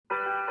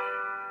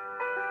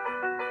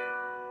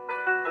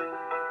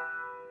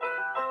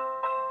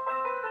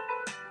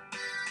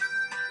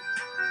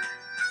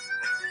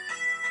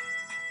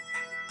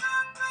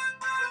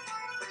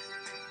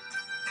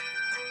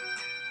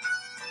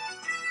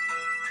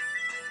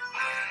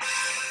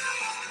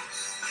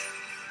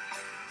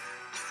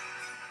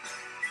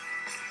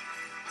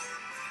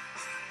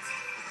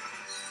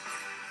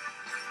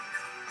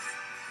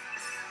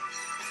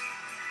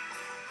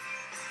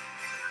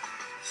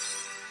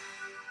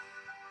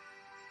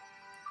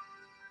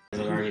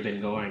already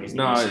been going. And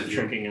No, you're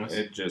tricking us.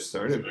 It just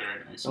started. Very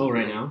nice. Oh,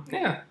 right now?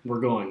 Yeah. We're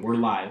going. We're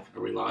live.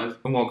 Are we live?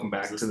 And welcome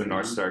back Is this to the thing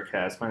North on? Star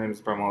Cast. My name is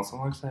Brum Wilson.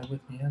 Alongside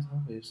with me, as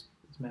always,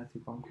 is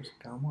Matthew Bunkers and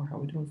Kyle Moore. How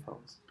we doing,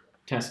 fellas?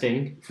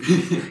 Testing.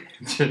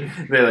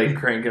 They like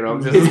crank it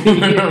up just.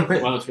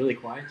 Wow, it's really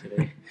quiet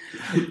today.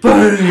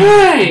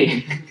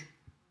 Hey!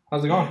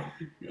 How's it going?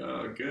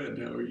 Good.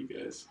 How are you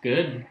guys?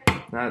 Good.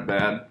 Not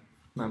bad.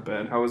 Not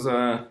bad. How was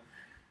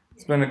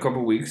It's been a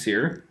couple weeks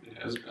here.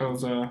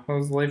 How's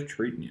life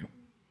treating you?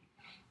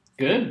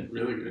 Good.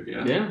 Really good,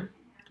 yeah. Yeah.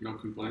 No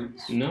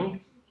complaints. No.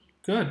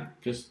 Good.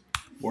 Just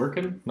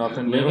working.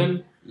 Nothing new.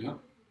 Living. Yeah.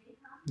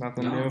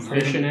 Nothing No, new. no. For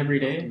you? Fishing every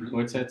day.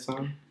 What's that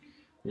song?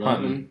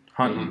 Hunting,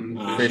 Hunting.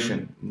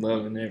 fishing,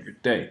 loving every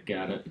day.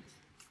 Got it.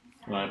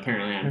 Well,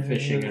 apparently I'm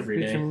fishing every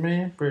day. Fishing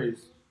man,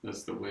 praise.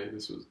 That's the way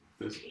this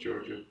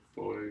Georgia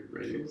boy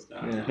raised.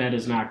 Yeah. That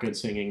is not good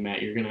singing,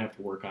 Matt. You're going to have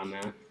to work on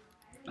that.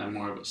 I'm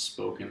more of a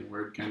spoken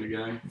word kind of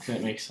guy. If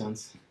that makes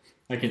sense.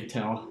 I could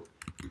tell.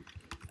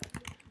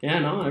 Yeah,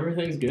 no,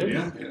 everything's good.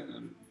 Yeah.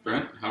 And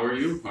Brent, how are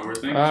you? How are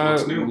things?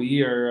 What's new?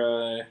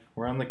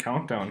 We're on the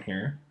countdown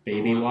here.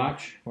 Baby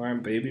watch. We're on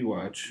baby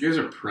watch. You guys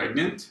are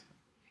pregnant?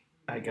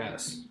 I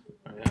guess.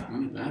 Yeah.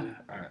 When did that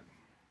happen?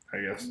 I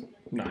guess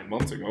 9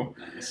 months ago.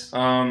 Nice.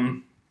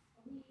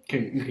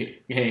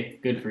 Hey,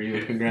 good for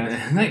you. Congrats.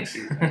 Thanks.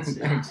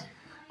 Thanks.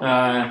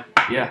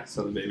 Yeah.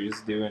 So the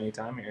baby's due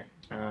anytime here.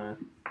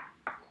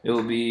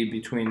 It'll be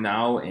between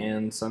now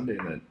and Sunday.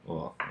 I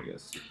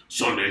guess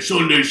Sunday.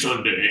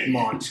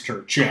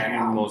 Monster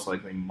child. most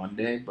likely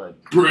Monday.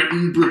 But Brent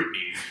and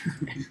Brittany.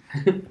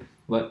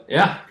 But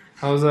yeah,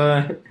 how was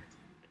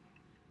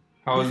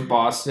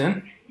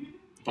Boston?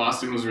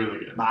 Boston was really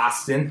good.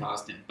 Boston.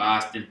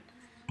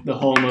 The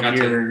home of Got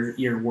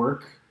your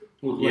work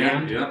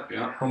land.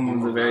 Yeah. Home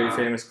of the very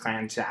famous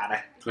clan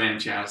chowder. Clan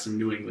chowder, some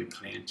New England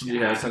clan chowder.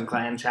 You have some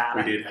clan We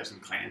chowder. did have some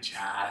clan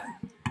chowder.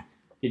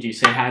 Did you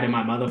say hi to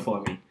my mother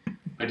for me?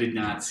 I did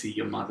not see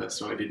your mother,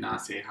 so I did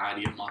not say hi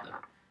to your mother.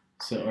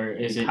 So, or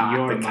is it Cock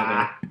your the mother?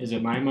 cock. Is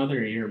it my mother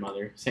or your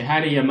mother? Say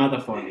hi to your mother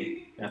for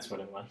me. That's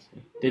what it was.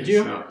 Did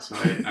you? So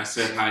I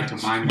said hi to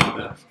my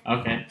mother.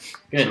 Okay.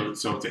 Good.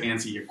 So to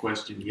answer your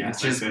question,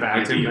 yes, Just I said back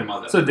hi to to your me.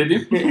 mother. So did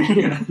you?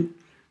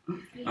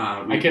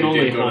 I can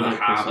only did go hold to it the for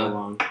so harbor.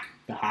 long.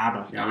 The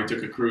harbor. Yeah, we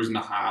took a cruise in the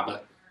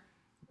harbor.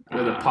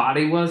 Where the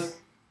potty was?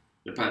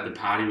 The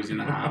party was in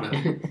the harbor.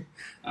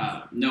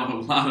 No,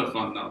 a lot of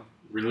fun though.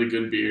 Really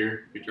good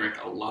beer. We drank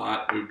a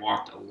lot. We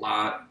walked a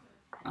lot.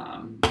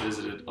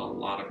 Visited a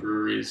lot of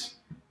breweries.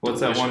 What's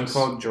that one Delicious.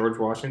 called? George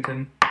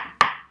Washington?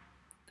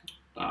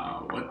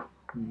 What?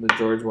 The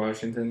George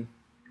Washington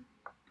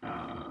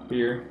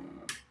beer?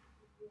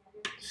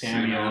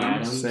 Samuel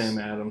Adams. Sam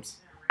Adams.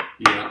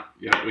 Yeah.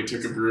 We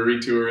took a brewery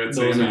tour at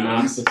Those Sam are not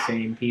Adams. the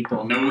same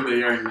people. No,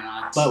 they are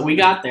not. But we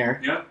got there.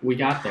 Yeah. We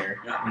got there.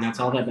 Yeah. And that's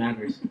all that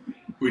matters.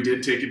 We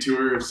did take a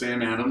tour of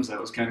Sam Adams. That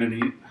was kind of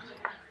neat.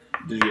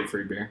 Did you get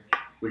free beer?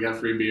 We got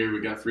free beer. We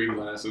got free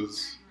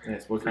glasses.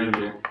 Yes. What kind of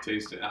beer?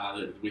 Taste it.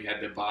 We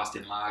had the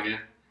Boston Lager,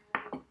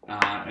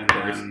 and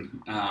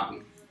then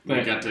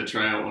we got to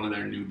try out one of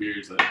their new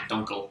beers,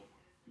 Dunkel.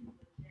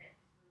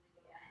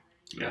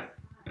 Yeah.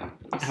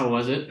 How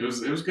was it? It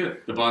was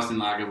good. The Boston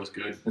Lager was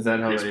good. Is that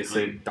how they Crispy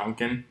say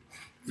Dunkin'?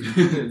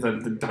 Is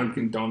that the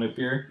Dunkin' Donut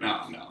beer?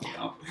 No.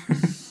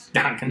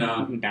 Dunkin'.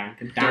 No.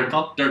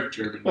 Dunkel. Dark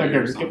German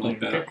beer or something like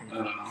that.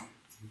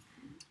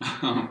 I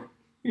don't know.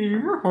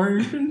 You're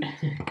hard.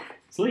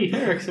 It's Lee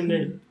Erickson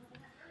did.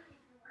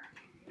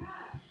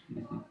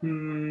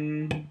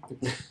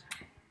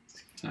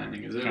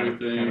 Timing is Gotta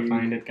everything.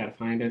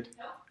 find it.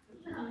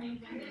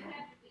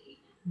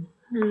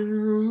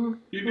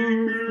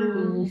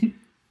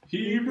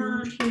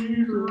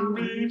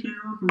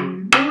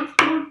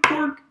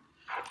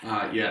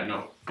 Yeah,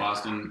 no.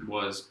 Boston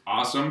was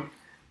awesome,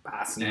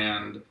 Boston.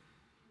 and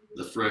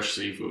the fresh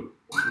seafood.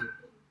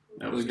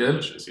 That was Was good?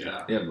 delicious.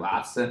 Yeah. Yeah,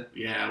 lobster.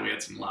 Yeah, we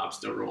had some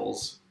lobster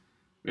rolls.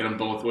 We had them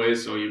both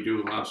ways, so you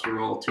do a lobster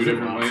roll two Is it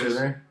different lobster ways.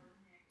 there?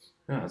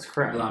 No, it's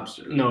crab.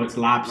 Lobster. No, it's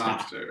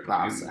lobster.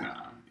 Lobster. In,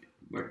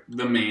 like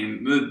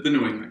the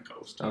New England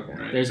coast. Okay.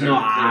 Right? There's They're- no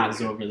they're-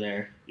 O's over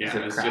there. Yeah, Is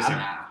it it's crab? just an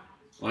ah.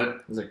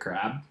 What? Is it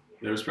crab?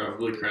 There was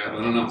probably crab.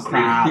 I don't know.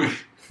 Crab.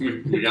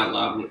 We got a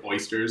lot with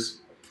oysters.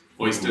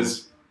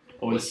 Oysters.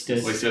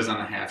 Oysters. Oysters on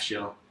a half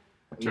shell.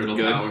 Turtle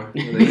Good. power.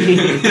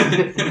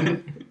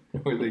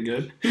 Were they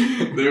good?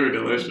 They were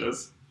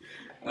delicious.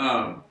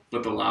 But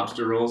the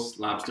lobster rolls,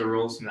 Lobster.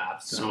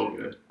 so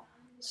good.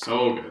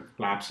 So good.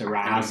 Lobster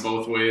And rolls.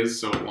 both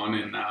ways, so one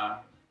in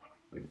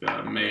like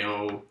the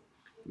mayo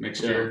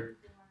mixture,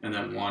 and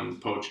then one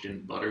poached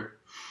in butter.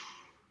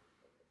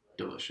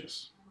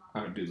 Delicious.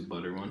 I would do the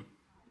butter one.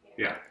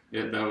 Yeah,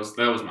 that was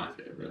my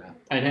favorite.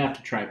 I'd have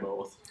to try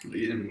both.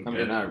 In, I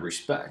mean, out of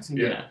respect.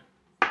 Yeah.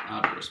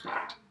 Out of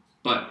respect.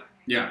 But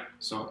yeah,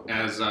 so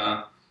as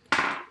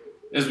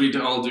we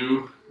all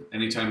do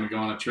anytime we go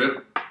on a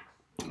trip,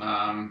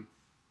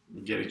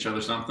 we get each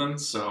other something.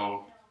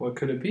 So What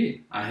could it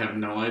be? I have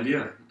no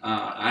idea.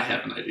 I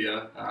have an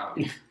idea.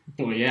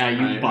 Well, yeah,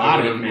 you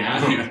bought it,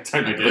 man. Yeah,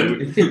 I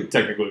did.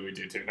 Technically, we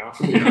do too now.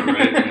 Yeah,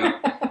 right.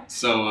 Yeah.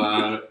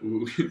 So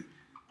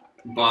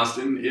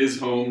Boston is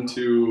home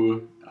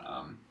to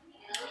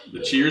the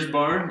Cheers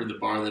bar, or the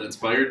bar that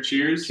inspired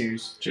Cheers.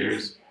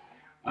 Cheers.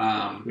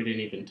 We didn't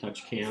even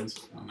touch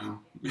cans. I don't know.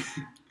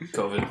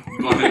 COVID.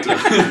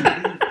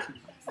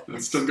 But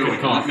it's still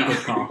going on now.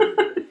 Good call.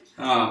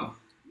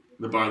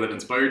 The bar that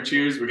inspired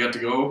Cheers, we got to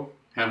go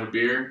have a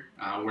beer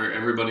where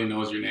everybody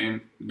knows your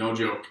name. No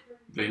joke.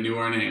 They knew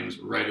our names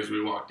right as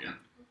we walked in.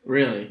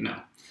 Really? No.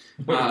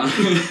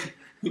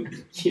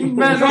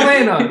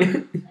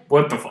 Magdalena.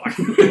 What the fuck?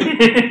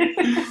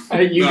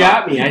 You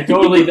got me. I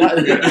totally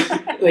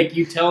like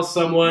you tell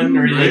someone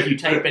or like you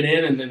type it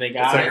in and then they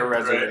got It's like it. a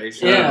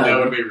reservation. Right. Yeah. That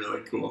would be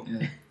really cool.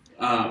 Yeah.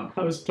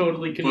 I was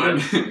totally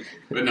convinced.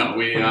 But no,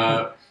 we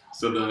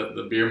so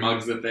the beer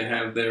mugs that they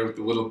have there with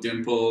the little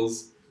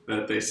dimples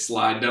that they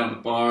slide down the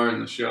bar in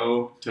the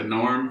show to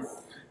Norm,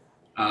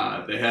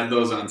 they had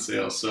those on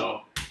sale.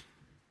 So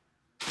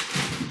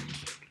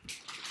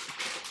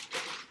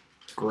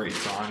Great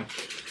song.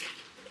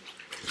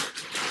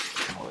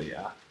 Oh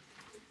yeah.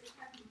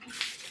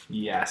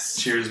 Yes.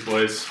 cheers,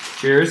 boys.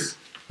 Cheers.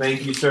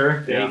 Thank you,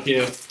 sir. Thank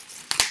you.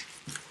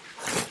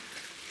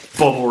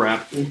 Bubble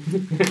wrap.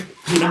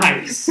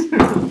 Nice.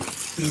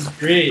 This is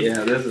great.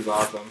 Yeah, this is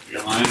awesome. You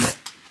got mine?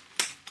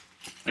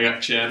 I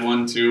got Chad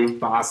one too.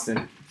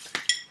 Boston.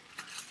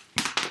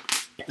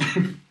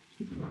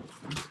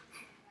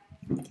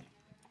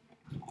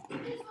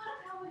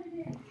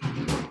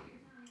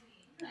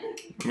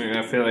 I mean,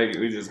 I feel like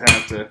we just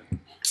have to.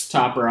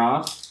 Top her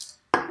off.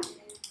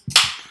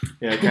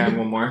 Yeah, can I have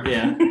one more?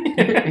 Yeah.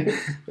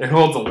 It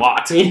holds a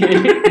lot.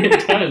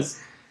 It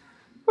does.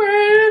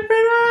 Where did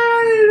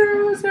I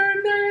lose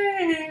her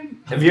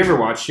name? Have you ever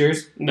watched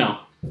Cheers?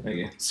 No.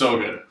 Okay. So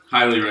good.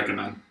 Highly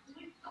recommend.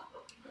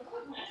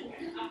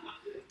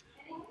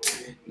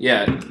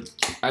 Yeah,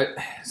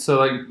 so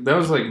like that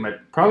was like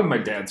probably my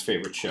dad's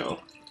favorite show.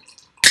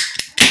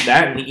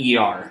 That and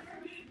ER.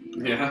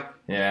 Yeah.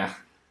 Yeah.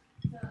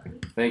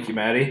 Thank you,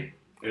 Maddie.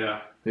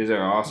 Yeah. These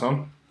are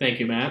awesome. Thank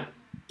you, Matt.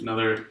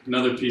 Another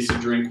piece of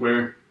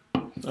drinkware.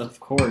 Of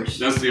course.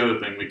 That's the other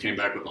thing. We came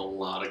back with a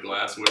lot of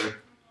glassware.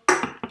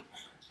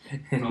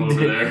 All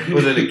over there.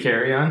 Was it a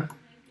carry-on?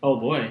 Oh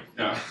boy,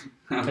 Yeah.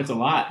 that's a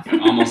lot.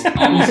 almost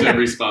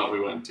every spot we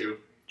went to.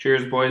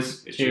 Cheers,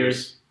 boys.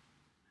 Cheers.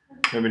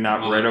 Maybe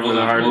not Hold right on, over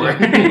the hold on, hardware.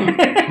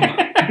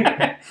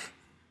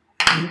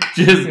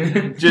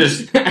 hold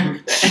just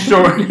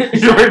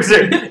shorts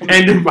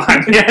end of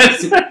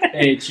podcast.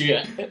 Hey,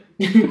 cheers.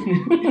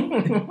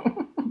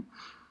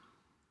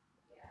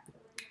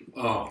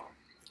 Oh.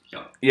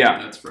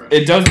 Yeah, That's fresh.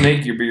 it does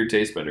make your beer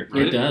taste better.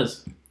 It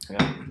does.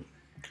 Yeah.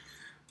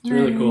 It's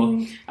really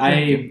cool.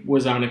 I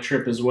was on a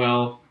trip as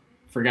well.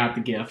 Forgot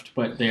the gift,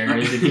 but there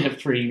is a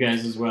gift for you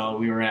guys as well.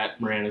 We were at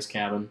Miranda's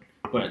cabin,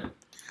 but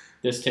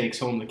this takes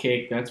home the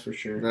cake, that's for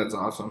sure. That's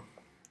awesome.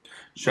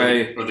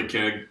 Should Or the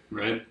keg,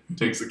 right?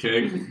 Takes the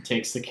keg.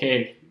 Takes the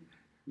cake.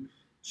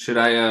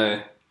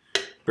 I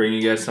bring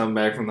you guys something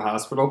back from the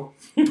hospital?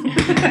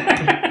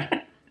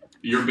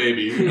 Your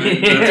baby.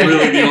 That's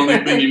really the only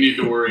thing you need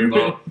to worry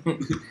about.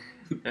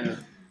 Yeah.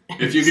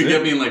 If you could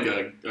get me like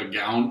a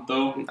gown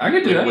though, I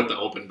could do that. with the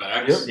open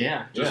backs,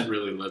 Yeah, just yeah.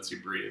 really lets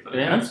you breathe.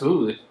 Yeah.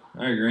 Absolutely.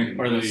 I agree.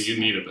 Or the- You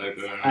need it back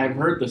there. I've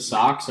heard the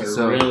socks are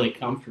So- really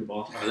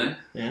comfortable. Are they?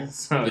 Yeah.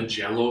 So, The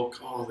Jello.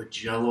 Oh, the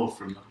Jello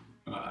from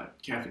the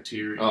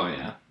cafeteria. oh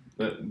yeah,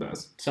 the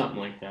best. Something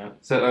like that.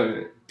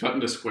 So Cut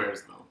into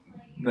squares though.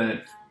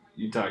 that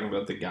you talking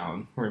about the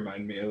gown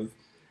remind me of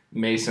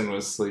Mason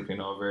was sleeping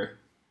over.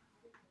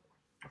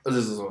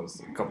 This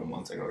was a couple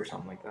months ago or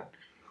something like that.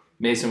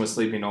 Mason was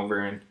sleeping over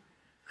and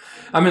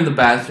I'm in the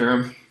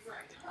bathroom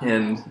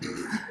and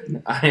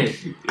I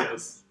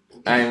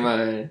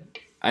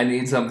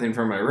need something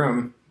for my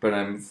room, but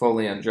I'm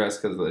fully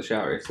undressed because of the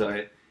shower.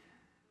 So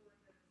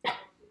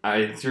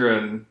I threw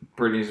in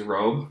Brittany's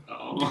robe,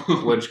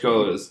 Oh. which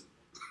goes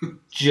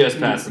just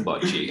past the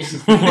butt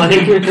cheeks,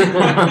 like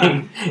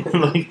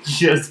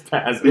just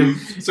past.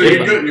 So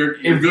you're good.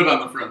 You're good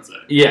on the front side.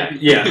 Yeah,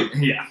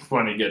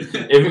 plenty good.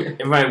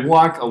 If I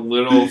walk a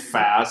little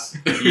fast,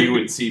 you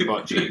would see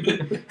butt cheek.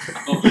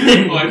 Oh,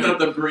 I thought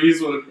the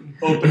breeze would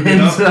open it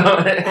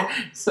up.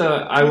 So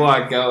I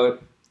walk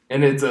out,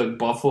 and it's a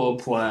buffalo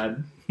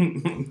plaid.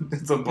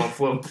 It's a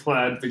buffalo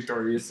plaid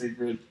Victoria's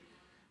Secret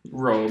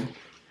robe.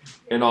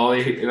 And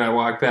I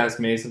walk past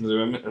Mason's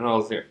room, and I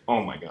was there.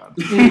 Oh my god!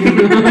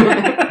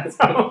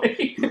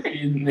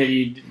 And then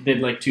you did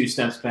like 2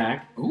 steps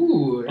back.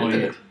 Ooh,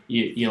 Oh,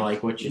 you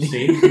like what you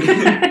see?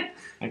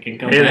 I can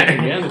come Hey back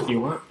there. again if you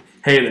want.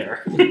 hey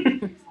there.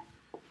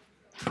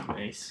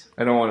 Nice.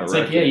 I don't want It's to.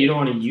 like, yeah, you don't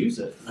want to use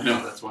it. I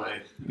know. That's why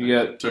You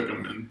I got. took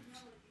them and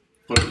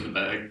put them in the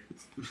bag.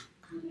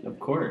 Of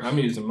course. I'm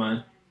using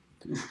mine.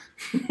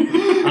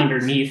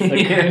 Underneath.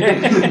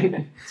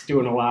 It's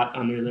doing a lot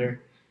under there.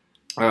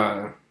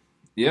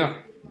 Yeah,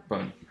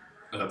 but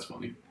That's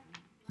funny.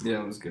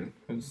 yeah, it was good.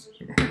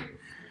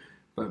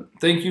 But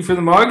thank you for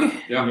the mug.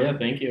 Yeah,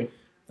 thank you.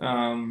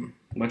 Um,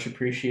 Much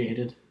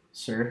appreciated,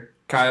 sir.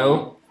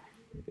 Kyle,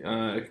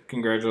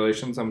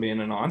 congratulations on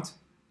being an aunt.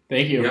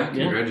 Thank you. Yeah,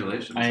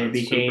 congratulations. I That's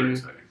became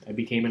super exciting. I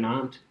became an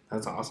aunt.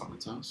 That's awesome.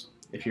 That's awesome.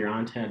 If your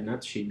aunt had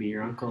nuts, she'd be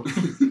your uncle.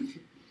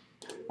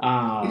 Yeah.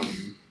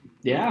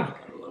 I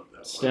love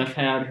that. Steph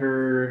had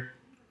her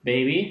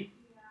baby,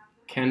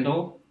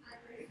 Kendall,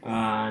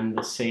 on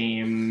the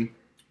same.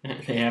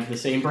 They have the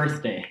same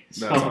birthday.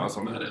 That's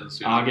awesome. That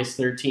is, yeah. August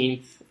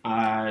 13th.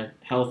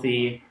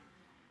 Healthy.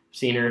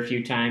 Seen her a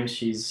few times.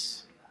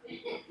 She's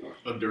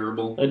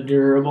Adorable.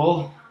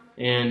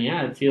 And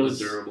yeah, it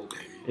feels. Adorable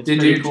baby. It's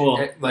pretty cool.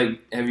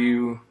 Have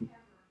you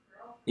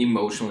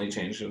emotionally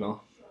changed at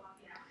all?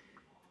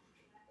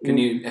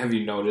 Have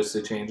you noticed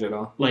a change at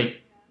all?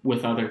 Like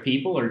with other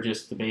people or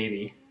just the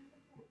baby?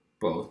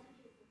 Both.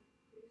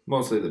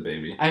 Mostly the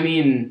baby. I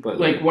mean, But,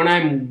 like when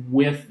I'm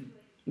with,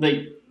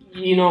 like,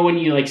 you know, when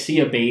you like see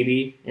a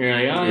baby, you're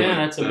like, oh yeah,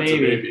 that's a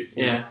baby.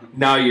 Yeah.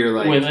 Now you're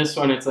like. With this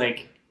one, it's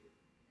like,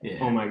 yeah.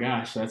 oh my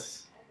gosh,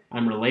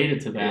 I'm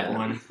related to that Yeah.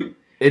 one.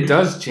 It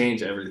does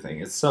change everything.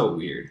 It's so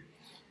weird.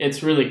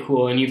 It's really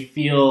cool, and you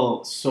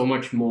feel so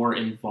much more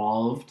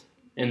involved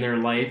in their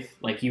life.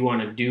 Like you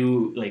want to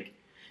do like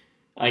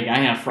I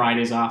have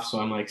Fridays off, so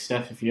I'm like,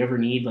 Steph, if you ever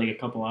need like a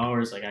couple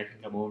hours, like I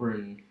can come over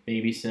and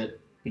babysit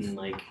and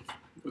like.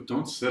 But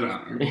don't sit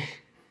on her.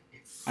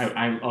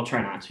 I'll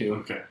try not to.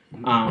 Okay.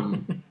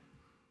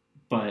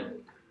 But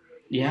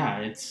yeah,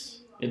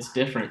 it's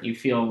different. You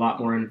feel a lot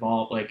more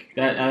involved. Like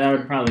that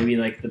would probably be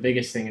like the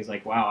biggest thing is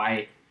like, wow,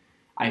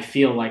 I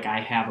feel like I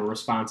have a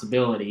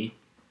responsibility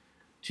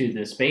to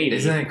this baby.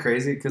 Isn't that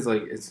crazy? Because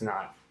like it's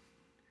not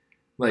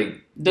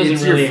like Doesn't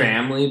it's really your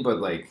family, but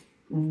like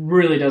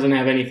really doesn't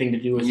have anything to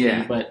do with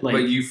me. But like,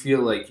 but you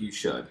feel like you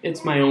should.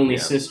 It's my only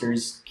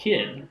sister's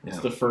kid. It's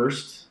Yeah. the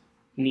first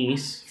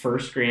niece,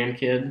 first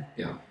grandkid.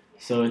 Yeah.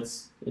 So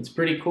it's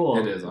pretty cool.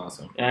 It is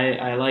awesome.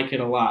 I like it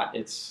a lot.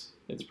 It's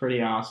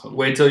pretty awesome.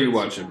 Wait till you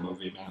watch a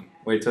movie, man.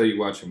 Wait till you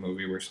watch a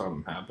movie where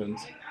something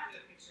happens.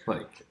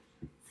 Like,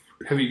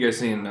 have you guys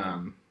seen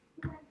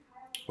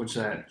what's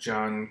that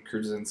John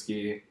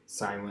Krasinski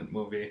silent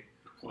movie?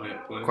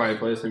 Quiet Place. Quiet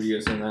Place. Have you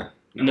guys seen that?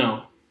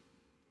 No.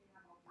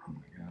 Oh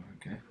my god.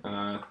 Okay.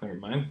 Never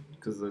mind,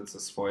 because it's a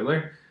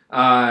spoiler.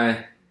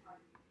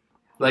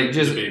 Like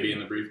just The baby in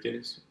the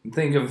briefcase.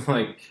 think of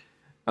like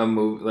a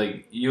movie,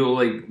 like you'll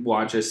like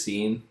watch a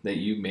scene that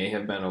you may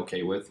have been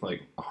okay with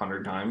like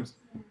 100 times,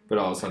 but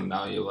all of a sudden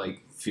now you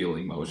like feel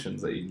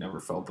emotions that you never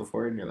felt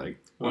before, and you're like,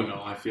 Oh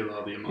no, I feel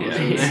all the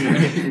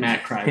emotions.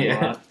 Matt cried a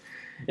Yeah. lot.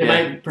 It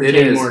Yeah, might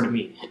pertain is. more to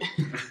me.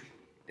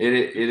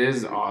 it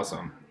is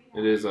awesome.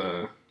 It is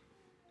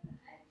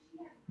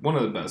one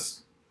of the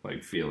best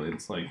like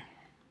feelings, like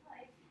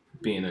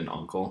being an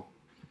uncle.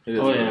 It is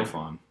really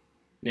fun.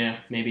 Yeah,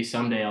 maybe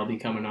someday I'll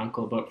become an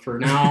uncle, but for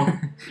now,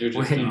 You're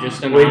just,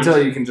 just an Wait aunt.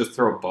 till you can just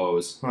throw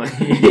bows. Like,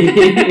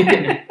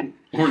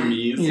 or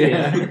knees.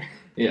 yeah.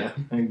 Yeah.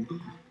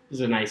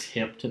 There's a nice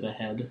hip to the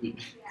head.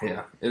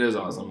 Yeah. It is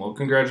awesome. Well,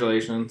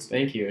 congratulations.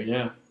 Thank you.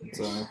 Yeah, It's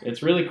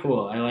it's really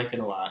cool. I like it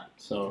a lot.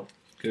 So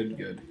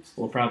good.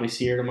 we'll probably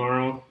see her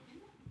tomorrow,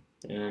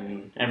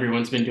 and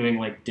everyone's been doing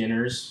like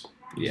dinners.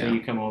 Yeah. So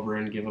you come over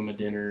and give them a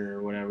dinner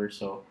or whatever.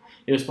 So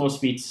it was supposed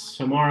to be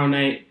tomorrow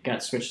night,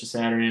 got switched to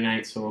Saturday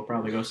night, so we'll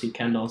probably go see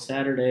Kendall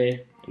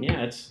Saturday. And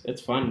yeah,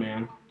 it's fun,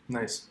 man.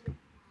 Nice.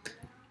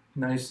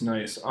 That's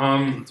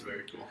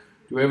very cool.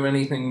 Do we have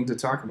anything to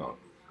talk about?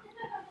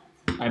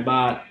 I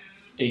bought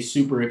a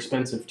super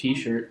expensive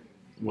T-shirt,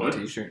 What?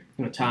 T-shirt.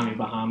 a Tommy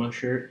Bahama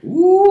shirt.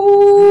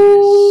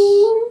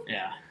 Ooh.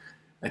 Yeah,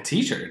 A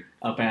T-shirt.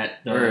 up at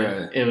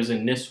Or it was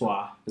in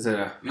Nisswa. Is it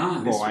a No,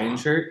 Hawaiian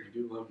shirt I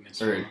do love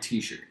this. or a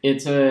T-shirt?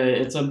 It's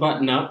a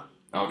button up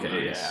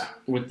Okay. Nice. Yeah.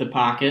 with the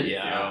pocket.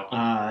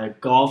 Yeah.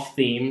 Golf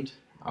themed.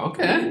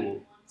 Okay.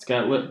 It's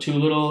got two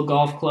little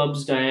golf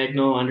clubs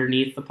diagonal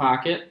underneath the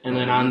pocket, and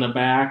then on the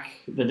back,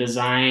 the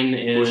design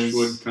is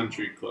Bushwood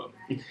Country Club.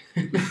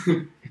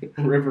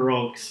 River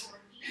Oaks.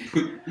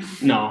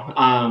 No.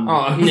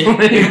 Oh, no,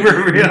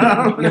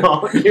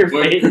 your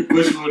face.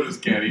 Bushwood is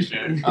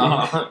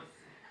Caddyshack.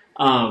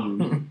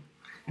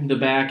 The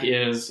back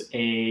is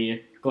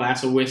a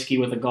glass of whiskey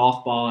with a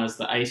golf ball as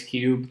the ice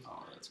cube,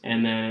 Oh, that's cool.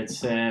 and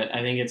then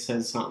I think it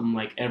says something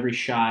like every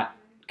shot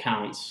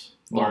counts,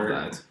 Love or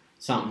that.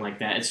 something like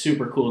that. It's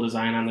super cool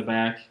design on the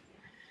back.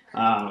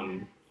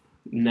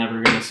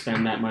 Never gonna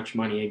spend that much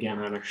money again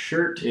on a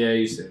shirt, Yeah,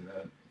 you say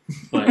that.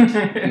 but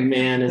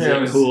man, is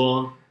Yeah, it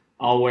cool!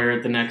 I'll wear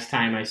it the next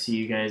time I see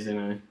you guys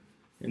in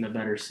a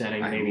better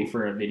setting, maybe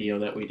for a video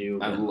that we do.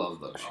 I But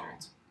love those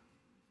shirts.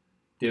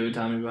 Do you have a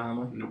Tommy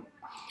Bahama? Nope.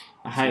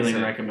 I highly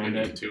I recommend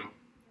I it. need to.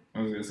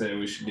 I was gonna say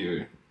we should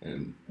do a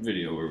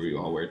video where we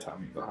all wear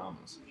Tommy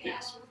Bahamas.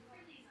 Yes.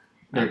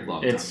 I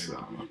love It's- Tommy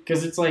Bahama.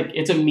 Because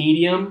it's a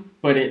medium,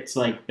 but it's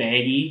like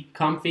baggy,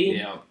 comfy,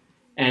 Yeah.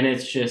 and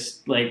it's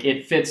just like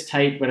it fits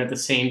tight, but at the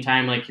same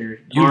time, like You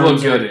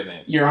look good in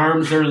it. Your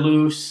arms are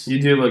loose, You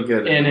do look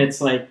good in and it.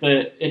 it's like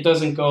it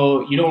doesn't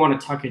go. You don't want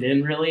to tuck it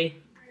in really.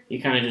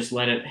 You kind of just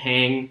let it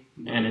hang,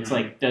 and it's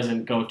like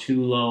doesn't go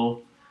too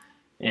low,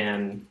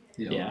 and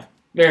yeah,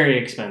 very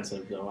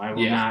expensive though. I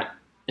will not.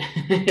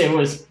 It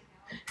was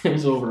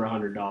over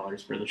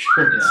 $100 for the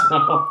shirt. Yeah.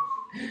 So.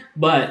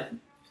 But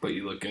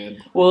you look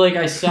good. Well, like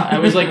I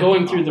was like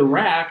going through the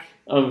rack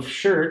of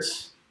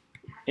shirts,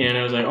 and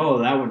I was like, oh,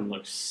 that one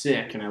looks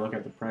sick. And I look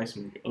at the price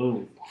and I'm like,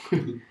 oh,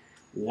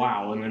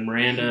 wow. And then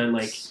Miranda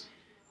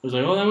was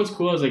like, oh, that one's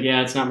cool. I was like,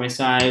 yeah, it's not my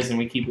size. And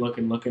we keep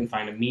looking,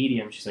 find a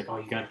medium. She's like, oh,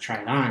 you got to try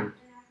it on.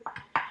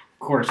 Of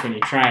course, when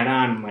you try it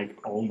on, I'm like,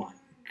 oh my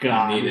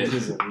God, this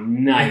is a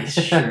nice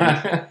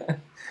shirt.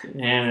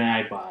 And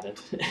I bought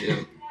it.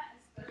 Yeah.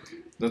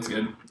 That's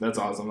good. That's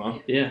awesome,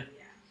 though. Yeah.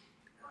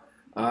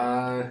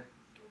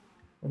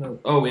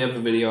 We have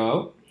the video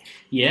out.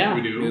 Yeah.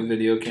 We do. The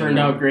video turned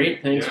out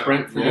great. Thanks,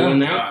 Brent, for doing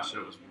that. Gosh,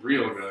 it was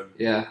real good.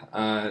 Yeah.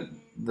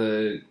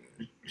 The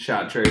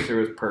shot tracer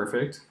was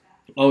perfect.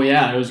 Oh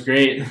yeah, it was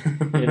great.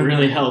 It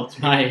really helped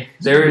my.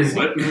 There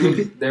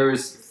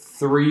was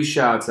 3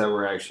 shots that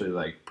were actually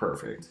like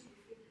perfect.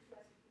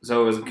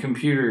 So it was the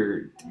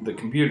computer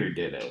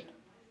did it,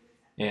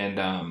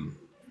 and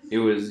it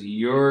was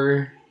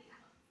your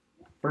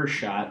first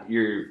shot.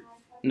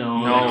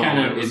 No,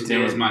 it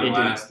was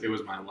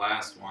my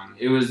last one.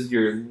 It was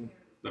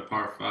the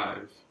par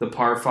 5. The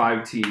par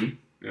 5 tee.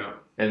 Yeah.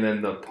 And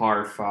then the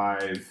par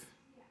 5.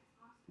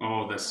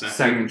 Oh, the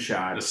second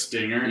shot. The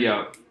stinger.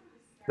 Yep.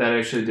 That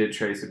actually did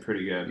trace it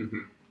pretty good. Mm-hmm.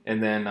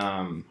 And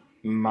then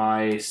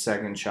my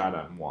second shot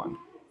on 1,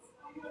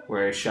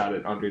 where I shot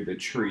it under the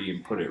tree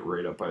and put it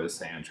right up by the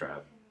sand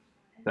trap.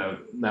 That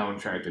one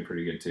tracked it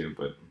pretty good too,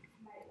 but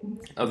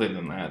other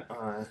than that,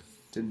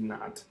 did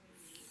not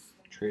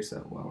trace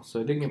that well. So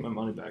I didn't get my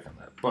money back on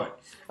that. But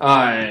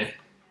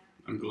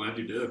I'm glad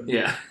you did.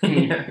 Yeah.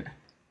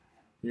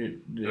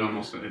 It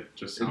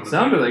just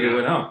sounded like it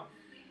went out.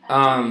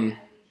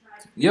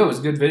 It was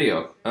a good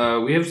video.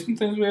 We have some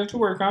things we have to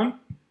work on,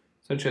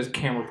 such as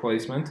camera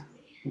placement.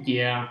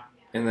 Yeah.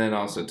 And then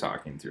also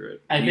talking through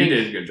it. You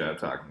did a good job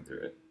talking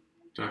through it.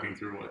 Talking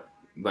through what?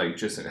 Like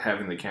just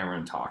having the camera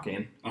and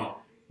talking. Oh.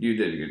 You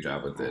did a good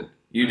job with it.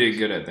 You did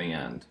good at the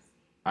end.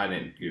 I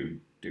didn't do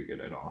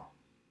good at all.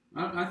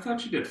 I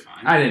thought you did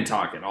fine. I didn't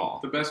talk at all.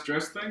 The best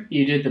dressed thing?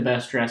 You did the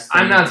best dressed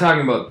thing. I'm not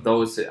talking about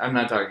those. I'm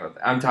not talking about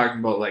that. I'm talking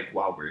about like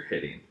while we're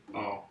hitting.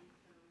 Oh.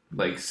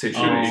 Like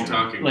situations. You're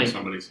talking when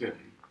somebody's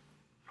hitting.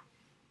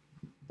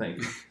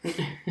 Thank you.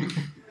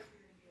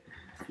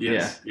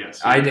 Yes.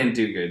 I didn't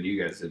do good.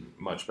 You guys did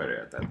much better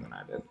at that than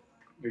I did.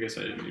 I guess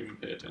I didn't even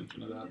pay attention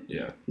to that.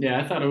 Yeah. Yeah,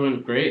 I thought it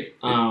went great.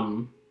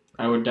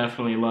 I would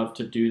definitely love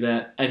to do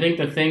that. I think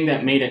the thing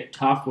that made it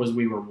tough was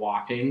we were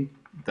walking.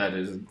 That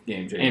is a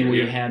game changer. And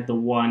we had the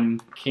one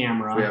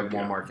camera. If we have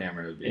one more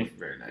camera, it would be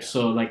very nice.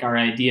 So, like, our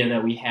idea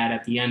that we had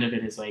at the end of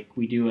it is, like,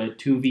 we do a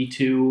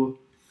 2v2,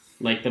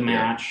 like the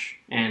match,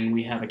 and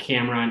we have a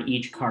camera on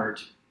each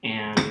cart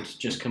and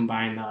just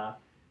combine the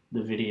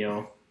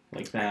video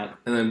like that.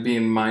 And then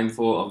being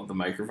mindful of the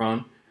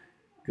microphone,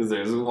 because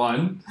there's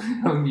one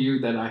of you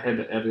that I had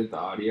to edit the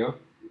audio,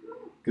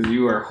 because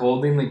you are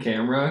holding the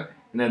camera,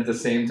 and at the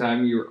same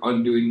time you were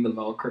undoing the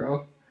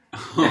Velcro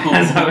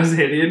as I was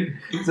hitting.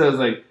 So I was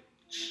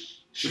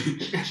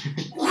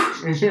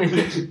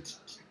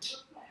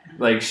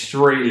like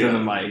straight to the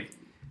mic.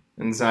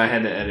 And so I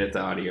had to edit the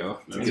audio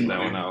to get that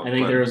one out. I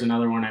think there was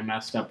another one I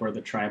messed up where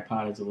the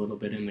tripod is a little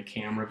bit in the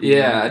camera view.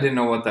 Yeah, I didn't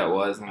know what that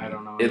was. And I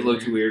don't know. It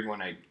looked weird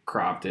when I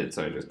cropped it,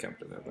 so I just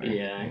kept it that way.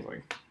 Yeah. I was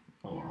like,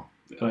 oh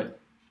well.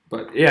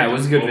 But yeah, it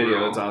was a good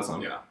video. It's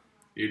awesome. Yeah.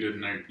 You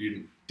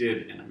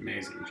did an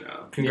amazing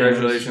job.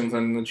 Congratulations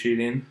on the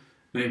cheating.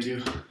 Thank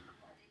you.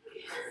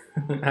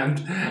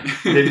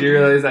 Did you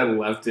realize I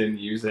left in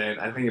you saying,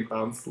 I think it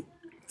bounced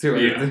to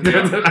it?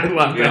 Yeah. I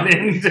left it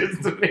in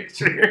just to make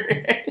sure.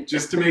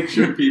 Just to make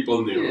sure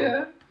people knew.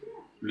 Yeah.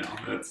 No,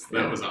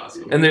 that was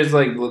awesome. And there's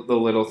like the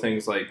little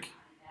things like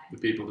the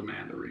people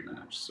demand a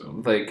rematch.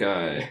 So like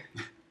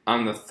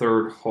on the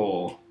third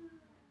hole,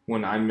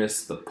 when I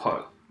missed the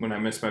putt, when I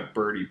missed my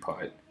birdie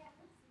putt,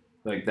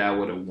 like that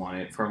would have won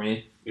it for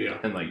me. Yeah.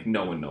 And like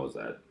no one knows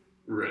that.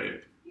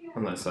 Right.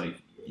 Unless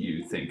like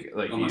you think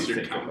Unless you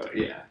you're think about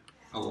it. Yeah.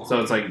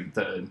 So it's like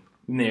the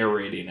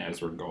narrating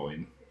as we're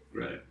going.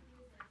 Right.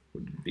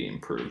 Would be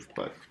improved,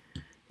 but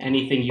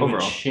anything you overall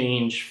would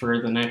change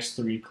for the next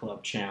 3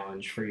 club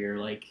challenge for your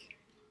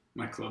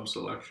my club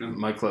selection?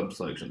 My club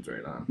selection's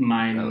right on.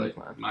 Mine. I like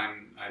mine.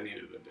 Mine, I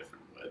needed a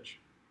different wedge.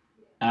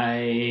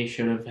 I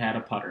should have had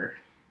a putter.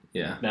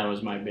 Yeah. That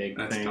was my big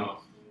That's thing.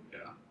 tough.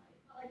 Yeah.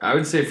 I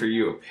would say for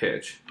you a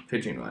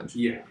pitching wedge.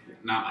 Yeah.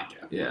 Not my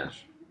cap. Yeah.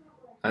 Wedge.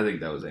 I think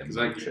that was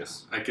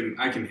ambitious. I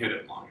can hit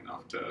it long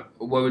enough to.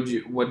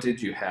 What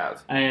did you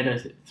have? I had a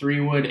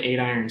 3-wood,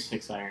 8-iron,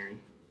 6-iron.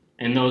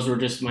 And those were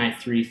just my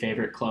 3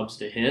 favorite clubs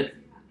to hit.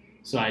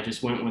 So I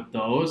just went with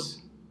those.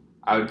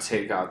 I would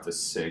take out the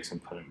 6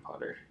 and put in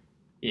putter.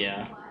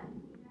 Yeah.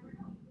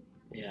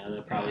 Yeah,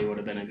 that probably would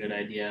have been a good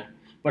idea.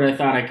 But I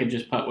thought I could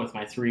just putt with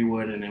my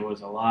 3-wood, and it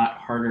was a lot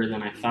harder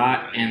than I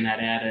thought, and that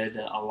added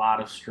a lot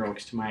of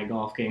strokes to my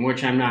golf game,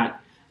 which I'm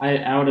not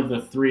out of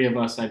the three of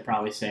us, I'd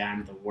probably say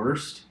I'm the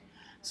worst.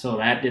 So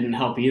that didn't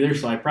help either.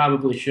 So I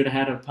probably should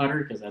have had a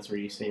putter because that's where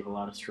you save a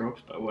lot of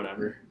strokes. But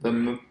whatever.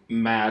 The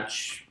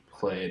match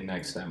play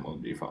next time will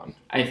be fun.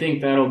 I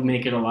think that'll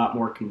make it a lot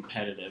more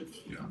competitive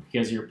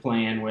because you're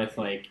playing with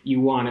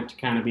you want it to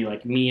kind of be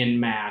like me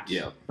and Matt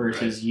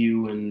versus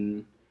you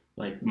and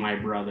my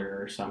brother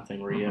or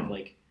something where you have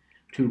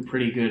two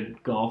pretty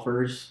good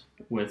golfers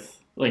with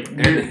and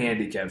the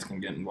handicaps can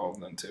get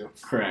involved then too.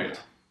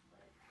 Correct.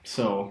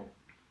 So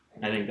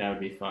I think that would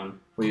be fun.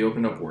 Will you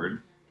open up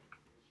Word?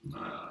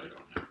 I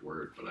don't have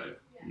Word, but I have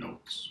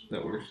notes.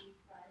 That works.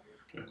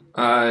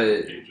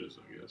 Okay. Pages,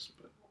 I guess.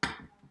 But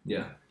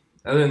yeah.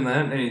 Other than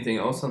that, anything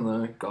else on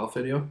the golf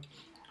video?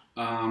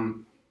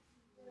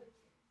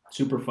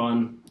 Super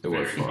fun. It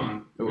was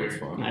fun. It was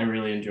fun. I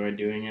really enjoyed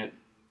doing it.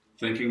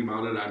 Thinking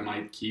about it, I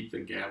might keep the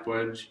gap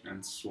wedge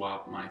and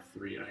swap my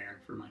 3-iron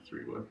for my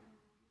 3-wood.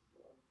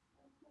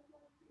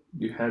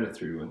 You had a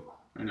 3-wood.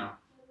 I know.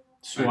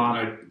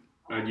 Swap.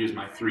 I'd use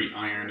my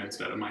 3-iron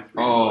instead of my 3-wood.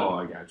 Oh,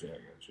 I got you.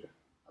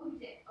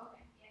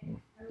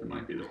 It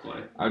might be the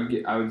play.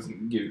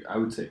 I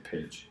would say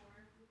pitch.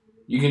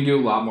 You can do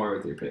a lot more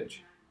with your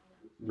pitch.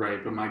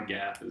 Right, but my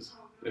gap is,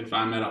 if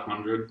I'm at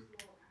 100,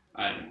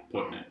 I'm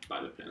putting it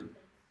by the pin.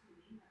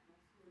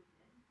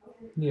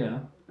 Yeah.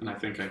 And I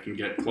think I can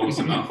get close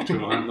enough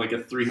to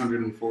a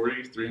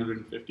 340,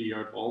 350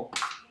 yard hole.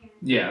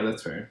 Yeah,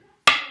 that's fair.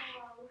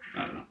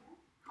 I don't know.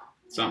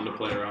 Something to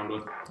play around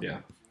with. Yeah.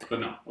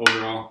 But no,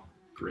 overall,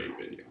 great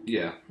video.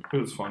 Yeah, it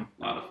was fun.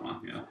 A lot of fun,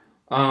 yeah.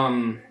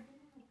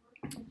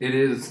 It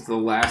is the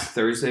last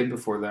Thursday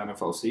before the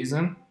NFL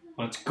season.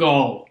 Let's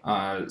go.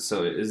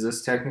 So is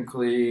this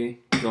technically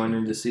going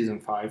into season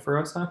 5 for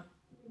us, huh?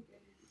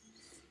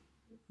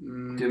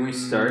 Did we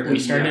start? We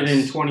started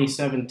in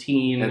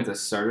 2017. At the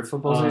start of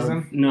football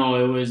season?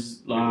 No, it was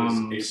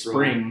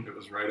spring. It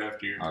was right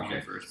after your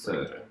 21st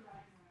birthday.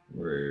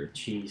 We're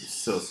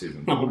still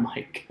season 4. Oh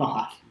my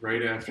god.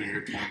 Right after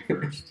your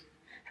 21st.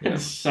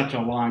 That's such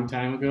a long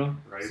time ago.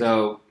 Right.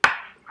 So,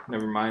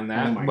 never mind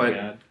that. Oh my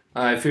god.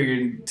 I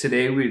figured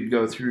today we'd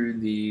go through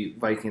the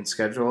Vikings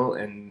schedule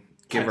and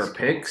give our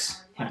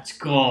picks. Let's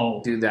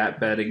go. Do that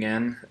bet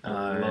again.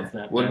 Love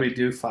that what bet. did we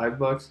do?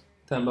 $5?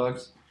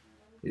 $10?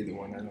 Either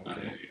one, I don't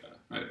care.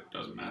 It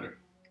doesn't matter.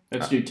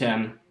 Let's do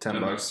 10.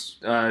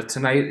 $10.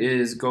 Tonight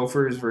is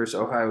Gophers versus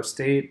Ohio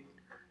State.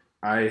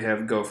 I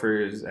have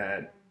Gophers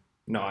at...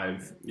 No,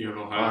 You have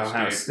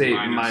Ohio State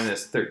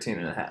minus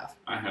 13.5.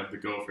 I have the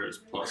Gophers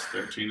plus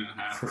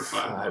 13.5 for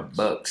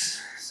 $5.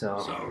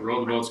 So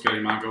roll the boat, Scotty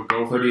Mongo.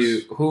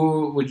 Gophers.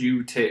 Who would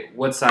you take?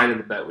 What side of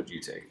the bet would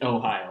you take?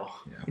 Ohio.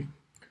 Yeah.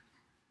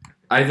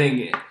 I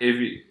think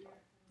if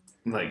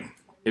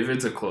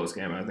it's a close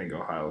game, I think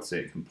Ohio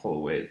State can pull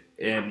away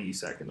any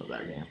second of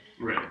that game.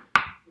 Right.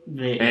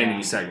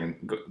 Any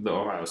second, the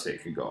Ohio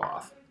State could go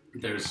off.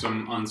 There's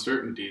some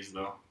uncertainties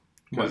though,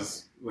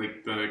 because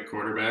the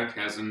quarterback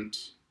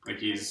hasn't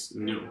he's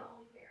new,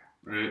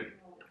 right?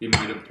 He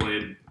might have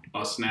played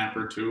a snap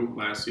or two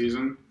last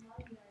season,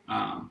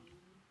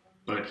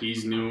 but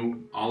he's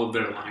new. All of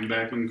their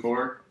linebacking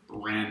core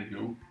brand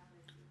new.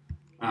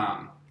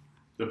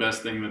 The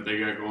best thing that they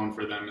got going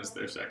for them is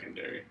their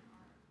secondary.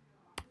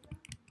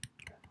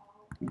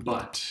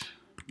 But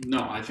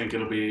no, I think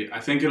it'll be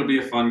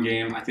a fun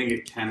game. I think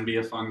it can be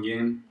a fun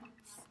game,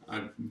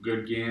 a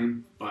good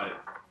game,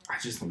 but I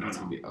just think it's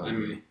gonna be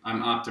ugly.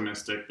 I'm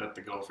optimistic that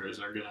the Gophers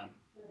are gonna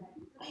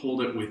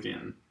hold it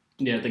within.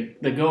 Yeah,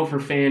 the Gopher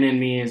fan in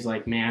me is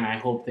man, I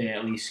hope they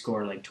at least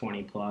score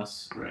 20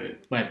 plus.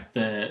 Right. But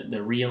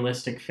the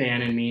realistic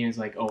fan in me is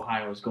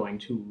Ohio's going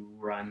to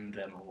run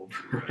them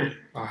over. Right.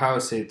 Ohio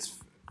State's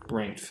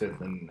ranked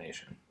 5th in the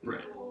nation.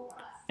 Right.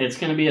 It's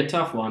going to be a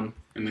tough one.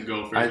 And the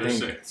Gophers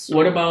are 6th. So.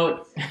 What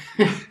about...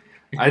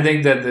 I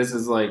think that this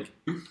is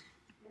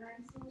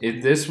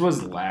if this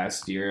was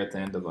last year at the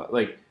end of what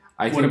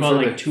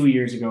about 2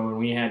 years ago when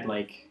we had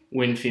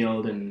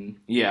Winfield and...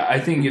 Yeah, I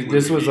think if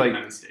this was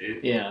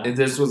if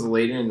this was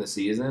later in the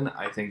season,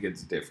 I think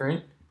it's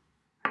different.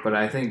 But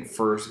I think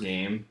first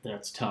game...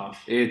 That's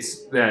tough.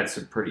 That's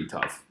a pretty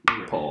tough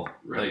pull.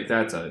 Right.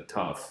 That's a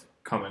tough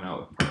coming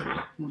out party.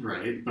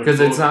 Right. Because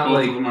it's not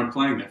both of them are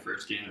playing their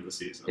first game of the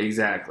season.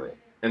 Exactly.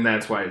 And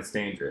that's why it's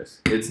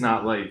dangerous. It's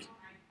not like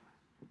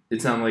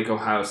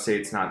Ohio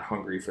State's not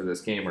hungry for this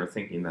game or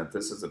thinking that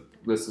this is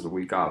a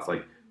week off.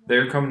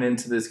 They're coming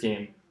into this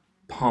game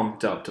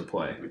pumped up to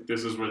play.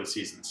 This is where the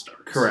season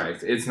starts.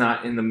 Correct. It's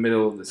not in the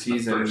middle of the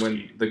season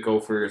when the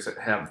Gophers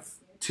have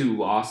 2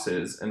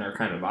 losses and are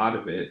kind of out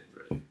of it,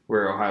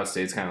 where Ohio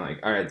State's kind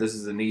of all right, this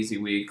is an easy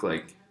week.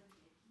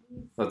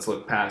 Let's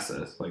look past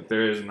this.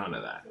 There is none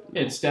of that.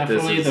 It's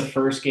definitely the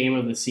first game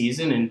of the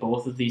season, and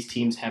both of these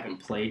teams haven't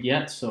played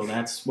yet, so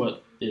that's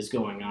what is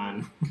going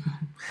on.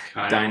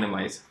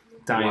 Dynamite.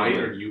 Why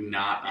are you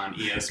not on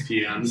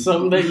ESPN?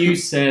 Something that you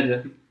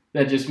said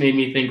that just made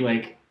me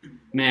think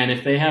man,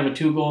 if they have a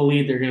 2-goal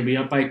lead, they're going to be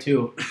up by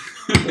 2.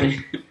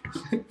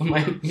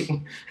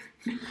 I'm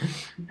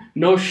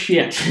no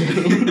shit.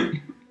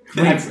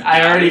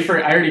 I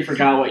already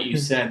forgot what you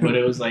said, but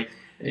it was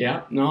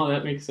Yeah, no,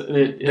 that makes sense.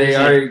 They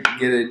are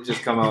gonna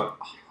just come out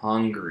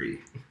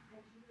hungry,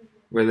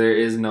 where there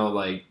is no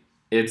like.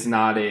 It's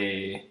not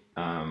a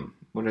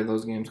what are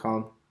those games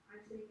called?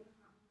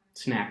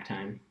 Snack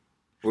time.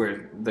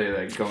 Where they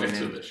like going in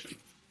Exhibition.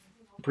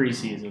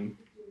 Preseason.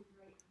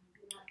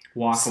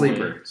 Walk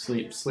Sleeper.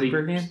 away.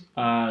 Sleeper game.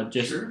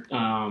 Just Sure. You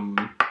know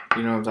what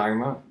I'm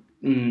talking about?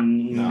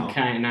 No.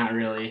 Kind of not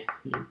really.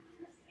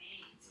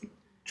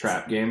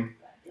 Trap game.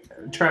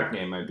 Trap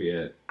game might be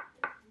it.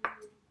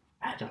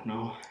 I don't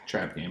know.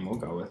 Trap game. We'll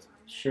go with.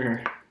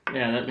 Sure.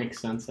 Yeah, that makes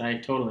sense. I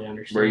totally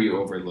understand. Where you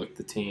overlook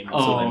the team. So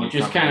Oh, then you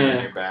just come in and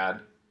kinda- you're bad.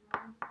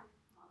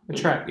 A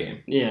trap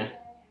game. Yeah.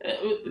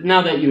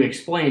 Now that you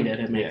explained it,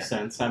 it makes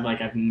sense.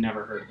 I've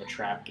never heard of a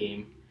trap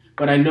game,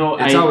 but I know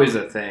It's always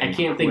a thing. I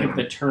can't think of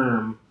the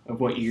term of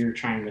what you're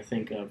trying to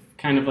think of.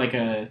 Kind of like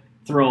a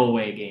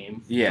throwaway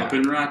game. Yeah. Up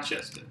in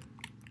Rochester.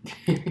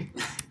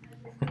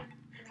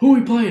 Who are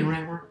we playing,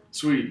 Rammer?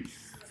 Sweden.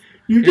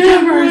 You're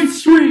damn right,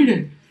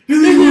 Sweden!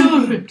 In the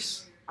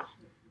Olympics!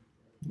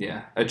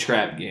 Yeah, a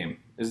trap game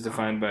is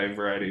defined by a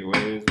variety of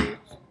ways.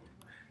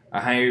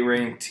 A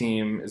high-ranked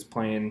team is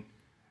playing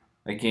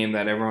a game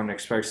that everyone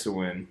expects to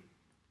win,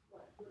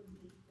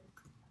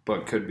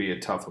 but could be a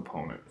tough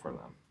opponent for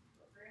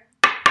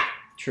them.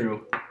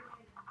 True.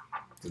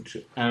 It's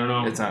I don't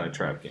know. not a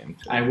trap game.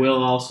 I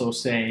will also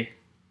say,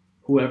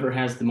 whoever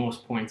has the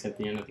most points at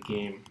the end of the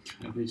game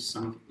At least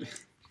some.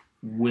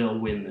 will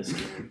win this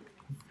game.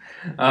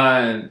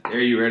 Are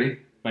you ready?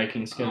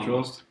 Viking schedule.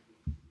 Almost.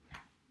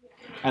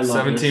 I love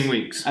 17 this.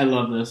 weeks. I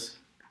love this.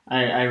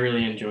 I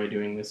really enjoy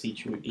doing this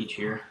each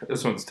year.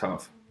 This one's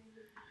tough.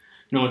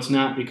 No, it's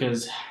not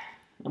because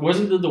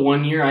wasn't it the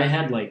one year I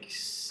had like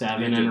 7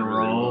 You in did a really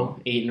row, well.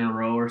 8 in a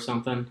row or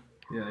something?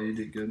 Yeah, you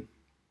did good.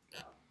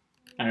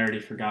 I already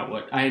forgot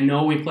what. I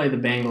know we play the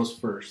Bengals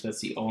first. That's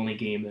the only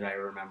game that I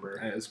remember.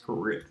 That is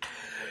correct.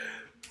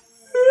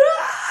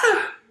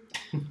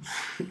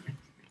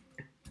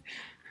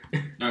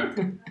 Alright.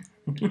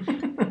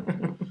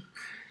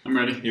 I'm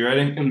ready. You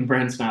ready? And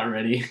Brent's not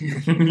ready.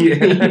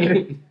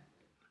 Yeah.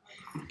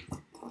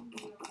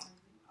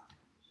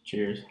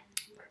 Cheers.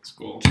 Let's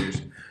go.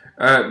 Cheers.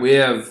 All right, we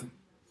have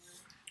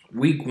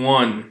week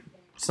 1,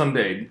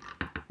 Sunday,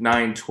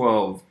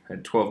 9/12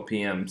 at 12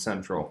 p.m.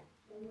 Central.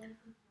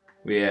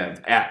 We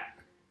have at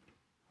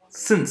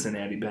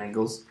Cincinnati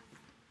Bengals.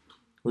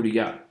 Who do you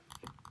got?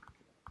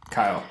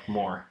 Kyle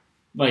Moore.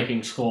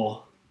 Viking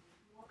skull.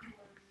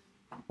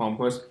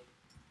 Palmquist?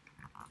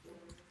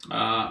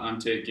 I'm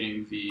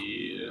taking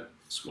the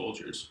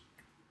Scolders.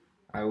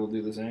 I will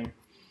do the same.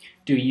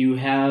 Do you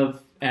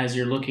have, as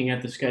you're looking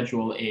at the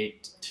schedule, a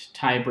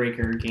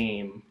tiebreaker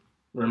game?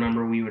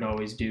 Remember, we would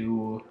always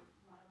do,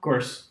 of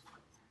course,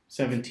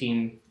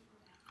 17.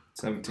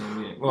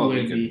 17. Well, we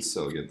Would could be-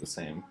 still get the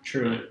same.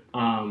 True.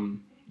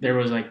 There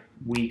was like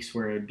weeks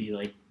where it'd be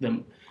like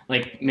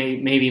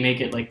maybe make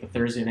it like the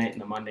Thursday night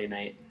and the Monday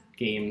night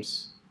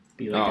games.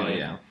 Be like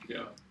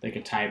like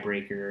a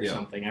tiebreaker or Yeah.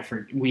 something.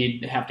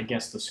 We'd have to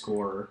guess the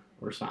score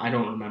or something. I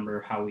don't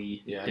remember how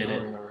we Yeah, did I it,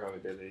 don't remember how we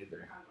did it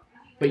either.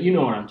 but you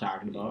know what I'm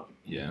talking about.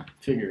 Yeah.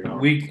 Figure it out.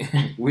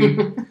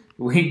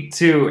 Week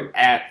 2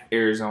 at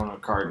Arizona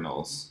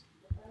Cardinals.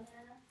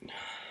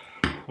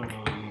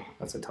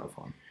 That's a tough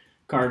one.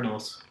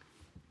 Cardinals.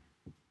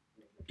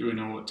 Do we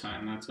know what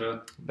time that's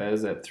at? That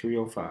is at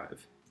 3:05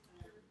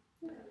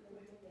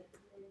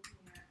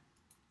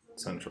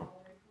 Central.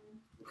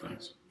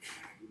 Thanks.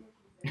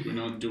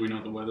 Do we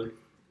know the weather?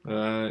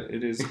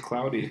 It is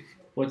cloudy.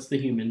 What's the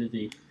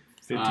humidity?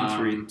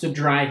 53. It's a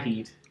dry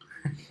heat.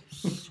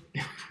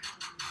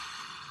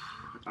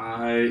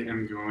 I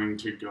am going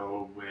to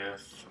go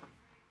with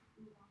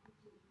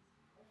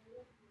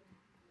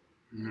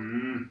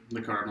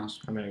the Cardinals.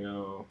 I'm gonna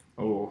go.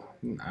 Oh,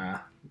 nah.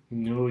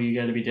 No, you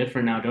got to be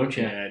different now, don't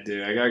you? Yeah,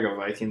 dude, I gotta go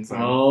Vikings.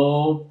 Then.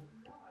 Oh,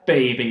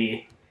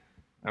 baby.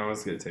 I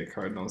was gonna take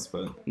Cardinals,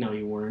 but No,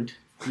 you weren't.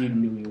 You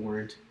knew you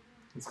weren't.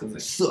 it's because they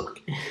suck.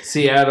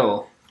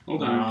 Seattle.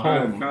 Hold on.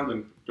 Home.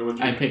 Calvin, go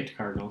with I you. picked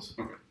Cardinals.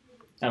 Okay.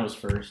 That was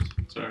first.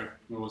 Sorry,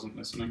 I wasn't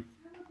listening.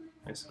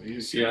 I saw you.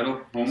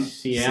 Seattle, home.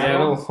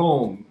 Seattle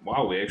home.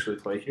 Wow, we actually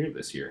play here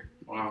this year.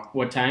 Wow.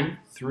 What time?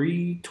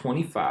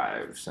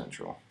 3:25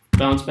 Central.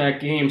 Bounce back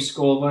game.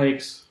 Skull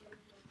Vikes.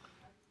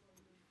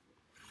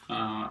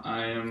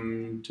 I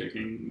am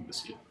taking the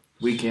Seahawks.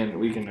 We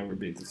can never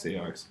beat the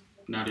Seahawks.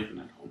 Not even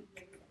at home.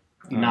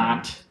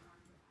 Not.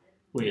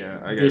 Wait, Yeah,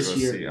 I gotta this go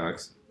year.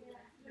 Seahawks.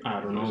 I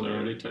don't I was know, man.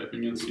 already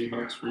typing in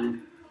Seahawks for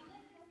you.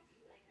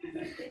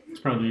 It's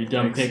probably a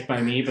dumb pick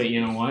by me, but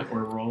you know what?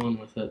 We're rolling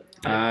with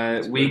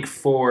it. Week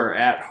 4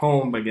 at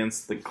home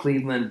against the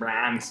Cleveland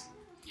Browns.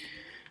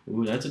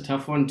 Ooh, that's a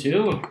tough one,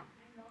 too.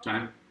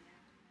 Time.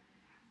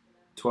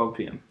 12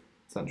 p.m.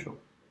 Central.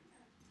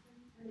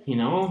 You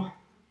know,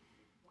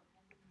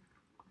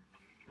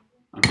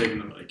 I'm taking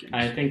the Vikings.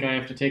 I think I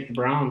have to take the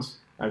Browns.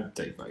 I'd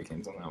take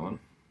Vikings on that one.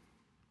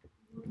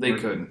 They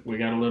could. We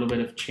got a little bit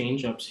of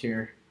change-ups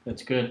here.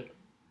 That's good.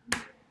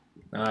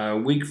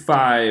 Week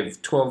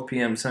 5, 12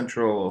 p.m.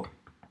 Central.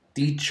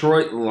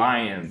 Detroit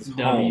Lions.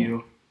 W.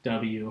 Home.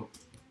 W.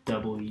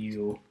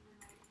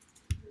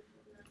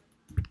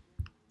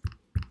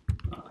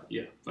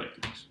 Yeah,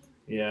 Vikings.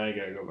 Yeah, I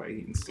gotta go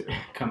Vikings too.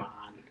 Come on.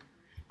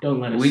 Don't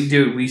let us.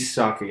 We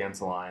suck against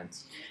the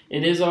Lions.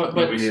 It is,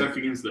 but we suck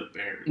against the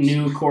Bears.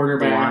 New The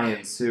quarterback.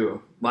 Lions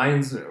too.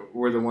 Lions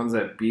were the ones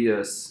that beat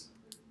us.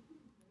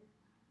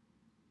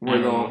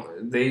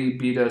 They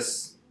beat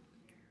us.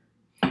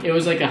 It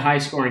was like a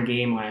high-scoring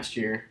game last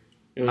year.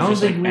 It was I don't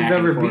just think like we've back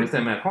ever and beat forth.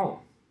 them at home.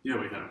 Yeah,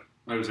 we have.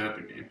 I was at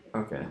the game.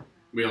 Okay.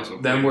 We also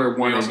Then played, we're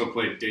one we in- also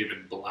played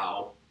David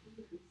Blau.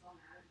 Is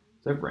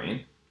that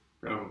rain?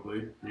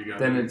 Probably. You got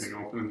Then anything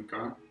open in the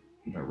car?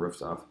 My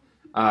roof's off.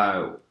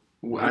 I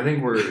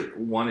think we're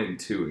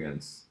 1-2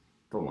 against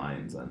the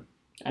Lions then.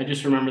 I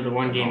just remember the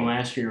one game Oh.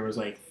 last year was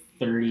like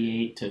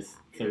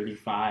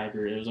 38-35,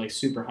 or it was like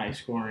super high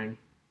scoring.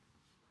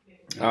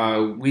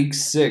 Week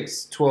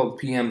 6, 12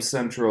 p.m.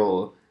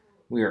 Central.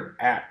 We are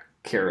at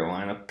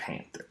Carolina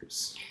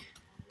Panthers.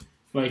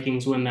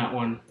 Vikings win that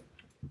one.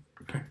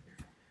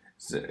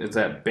 It's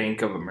at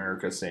Bank of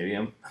America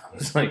Stadium. I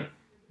was like,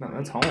 no,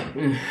 that's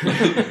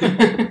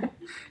home.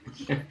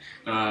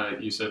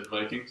 You said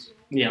Vikings?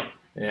 Yep.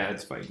 Yeah,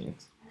 it's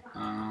Vikings.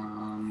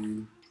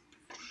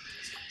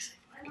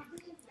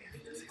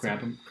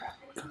 Grab him.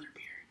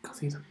 Because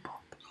he's a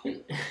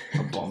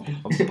bump.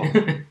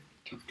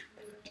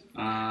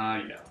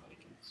 Yeah,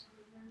 Vikings.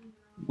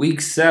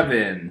 Week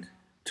 7,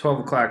 12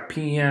 o'clock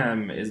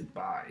p.m. is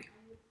bye.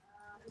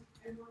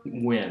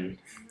 Win.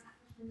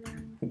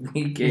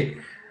 Week 8.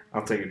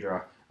 I'll take a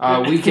draw.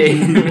 Week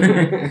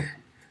 8.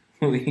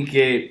 Week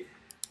 8.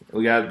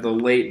 We got the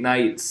late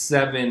night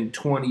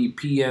 7:20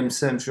 p.m.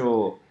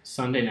 Central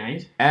Sunday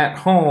night. at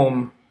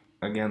home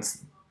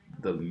against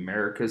the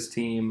America's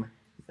team,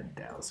 the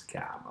Dallas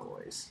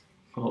Cowboys.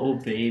 Oh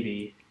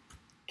baby,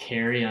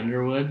 Carrie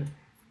Underwood.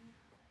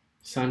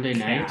 Sunday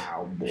night.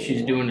 Cowboys.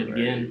 She's doing it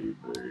again.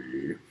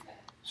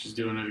 She's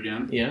doing it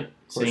again? Yep.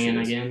 course Singing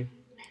she is. again.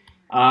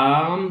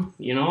 I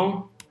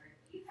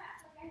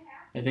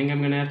think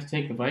I'm gonna have to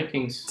take the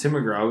Vikings. Tim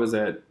McGraw was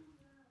at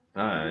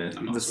I'm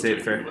the also State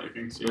taking Fair. the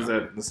Vikings, Was yeah.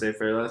 at the State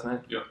Fair last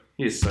night? Yeah.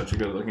 He's such a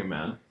good looking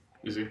man.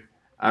 Is he?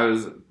 I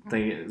was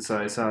thinking, so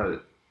I saw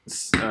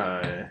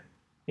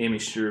Amy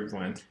Struve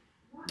went.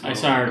 I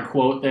saw her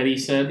quote that he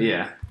said.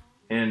 Yeah.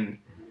 And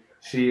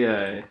she,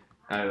 I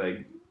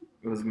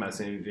was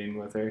messaging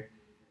with her.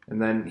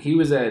 And then he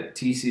was at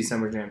TC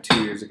Summer Jam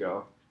 2 years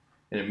ago.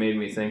 And it made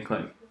me think,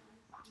 like,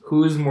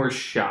 who's more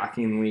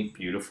shockingly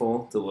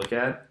beautiful to look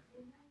at?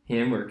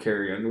 Him or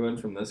Carrie Underwood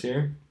from this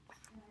year?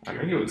 I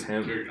think it was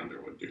him. Carrie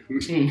Underwood,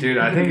 dude. Dude,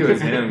 I think it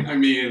was him. I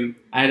mean,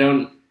 I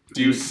don't.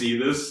 do you see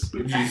this?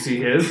 Did you see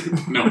his?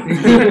 No.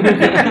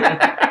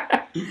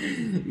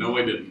 No,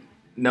 I didn't.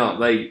 No,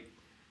 like,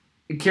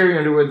 Carrie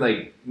Underwood,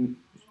 like,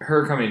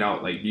 her coming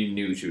out, like, you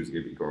knew she was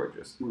going to be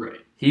gorgeous. Right.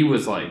 He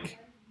was like,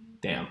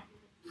 damn.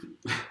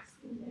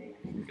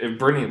 If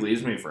Brittany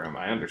leaves me for him,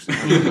 I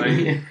understand.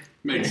 Like,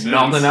 Makes sense.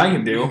 nothing I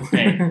can do.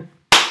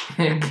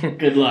 Hey.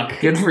 Good luck.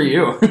 Good for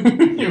you.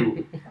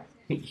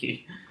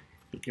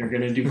 You're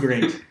gonna do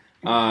great.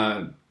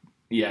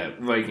 Yeah,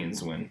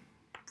 Vikings win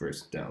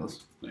versus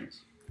Dallas.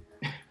 Thanks.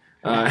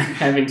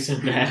 Having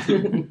said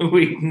that,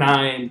 Week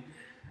 9,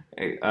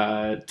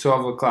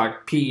 12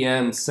 o'clock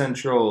p.m.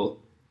 Central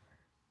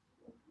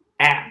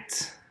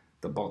at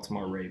the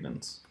Baltimore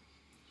Ravens.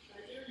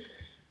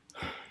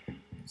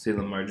 See,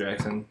 Lamar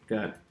Jackson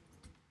got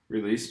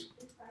released?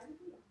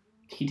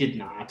 he did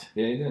not.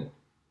 Yeah, he did.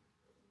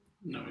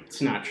 No,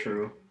 It's not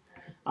true.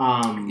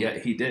 Yeah,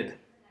 he did.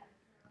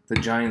 The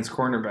Giants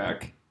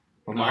cornerback,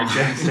 Lamar Oh.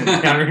 Jackson,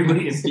 got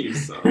released. You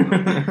saw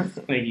that.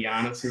 Like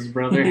Giannis's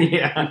brother.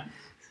 Yeah.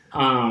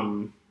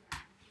 I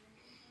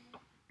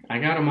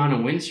got him on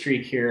a win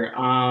streak here.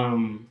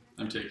 I'm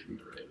taking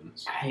the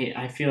Ravens.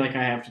 I feel like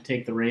I have to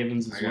take the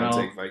Ravens as I gotta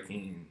well. take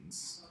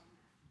Vikings.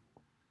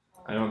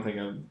 I don't think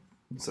I've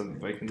said the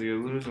Vikings are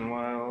gonna lose in a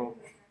while.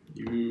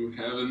 You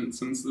haven't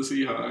since the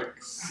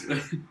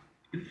Seahawks.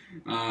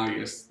 I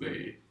guess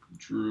they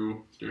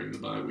drew during the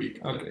bye week.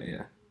 But Okay,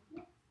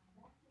 yeah.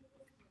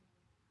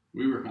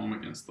 we were home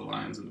against the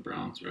Lions and the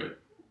Browns, right?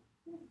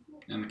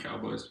 And the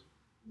Cowboys.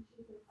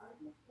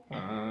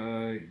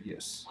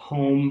 Yes.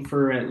 Home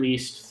for at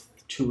least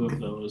 2 of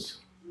those.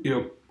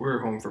 Yep, we're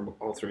home for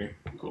all 3.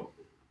 Cool.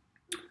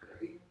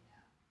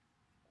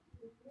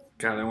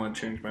 God, I want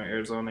to change my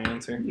Arizona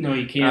answer. No,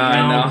 you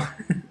can't.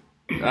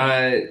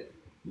 No.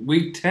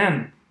 Week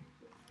 10.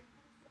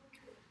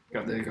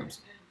 Got the hiccups.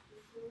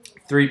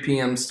 3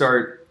 p.m.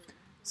 start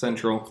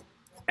Central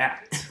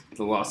at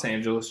the Los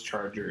Angeles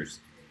Chargers.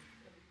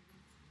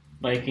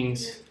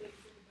 Vikings.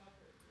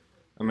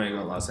 I'm going to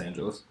go Los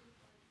Angeles.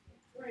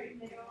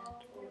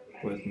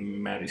 With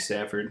Matty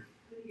Stafford.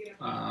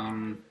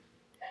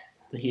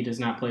 He does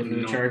not play for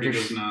the No, Chargers.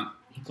 he does not.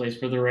 He plays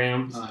for the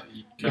Rams.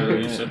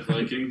 You said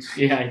Vikings.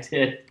 Yeah, I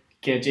did.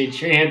 Can't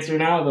change your answer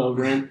now, though,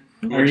 Brent.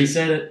 I already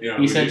said it. Yeah,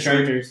 he what said did you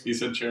Chargers. Say? He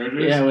said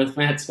Chargers? Yeah, with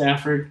Matt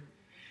Stafford.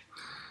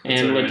 And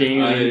That's all right.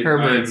 LaDainian.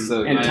 Herbert's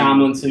so And good.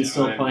 Tomlinson's yeah,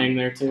 still I'm playing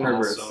there, too.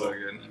 Herbert's Also, so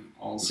good. I'm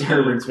also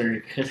Herbert's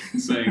very good.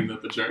 saying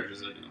that the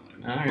Chargers are going to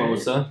win. All right.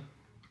 Bosa.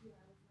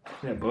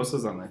 Yeah,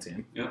 Bosa's on that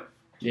team.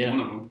 Yeah, One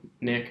of them.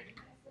 Nick.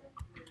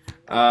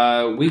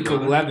 Week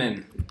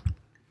 11.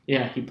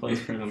 Yeah, he plays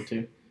for them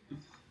too.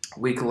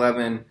 Week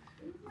 11,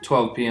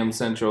 12 p.m.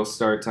 Central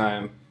start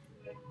time.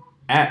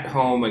 At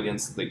home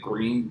against the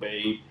Green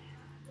Bay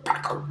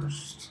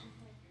Packers.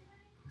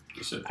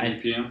 You said 3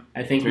 p.m.?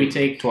 I think we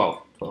take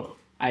 12.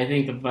 I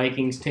think the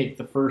Vikings take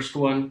the first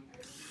one.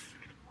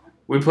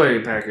 We play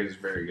Packers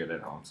very good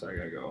at home, so I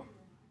got to go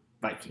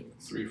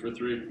Vikings. 3 for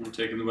 3. I'm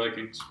taking the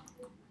Vikings.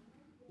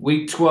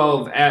 Week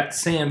 12 at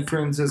San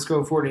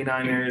Francisco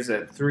 49ers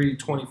at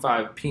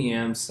 3:25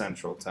 p.m.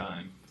 Central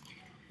Time.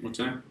 What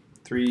time?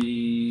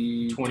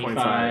 3:25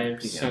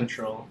 p.m.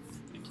 Central.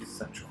 Thank you.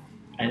 Central.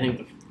 I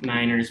think the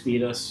Niners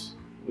beat us.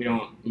 We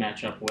don't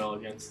match up well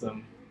against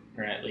them,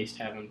 or at least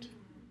haven't.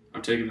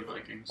 I'm taking the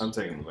Vikings. I'm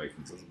taking the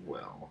Vikings as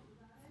well.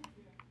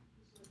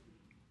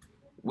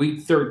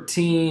 Week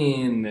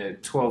 13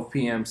 at 12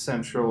 p.m.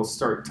 Central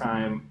start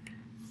time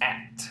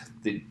at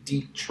the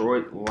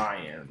Detroit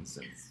Lions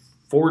in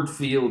Ford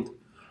Field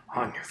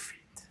on your feet.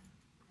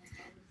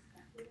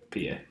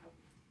 PA.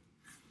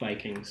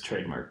 Vikings.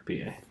 Trademark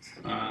PA.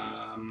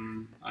 I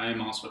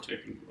am also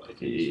taking the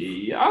Vikings.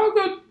 Yeah, I'll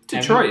go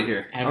Detroit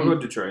here. I'll go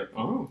Detroit.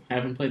 Oh,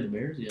 haven't played the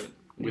Bears yet.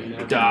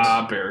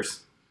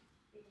 Bears.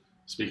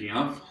 Speaking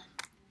of,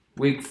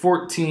 Week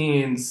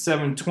 14,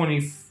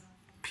 7:20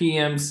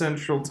 p.m.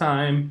 Central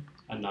Time.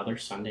 Another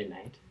Sunday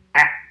night.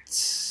 At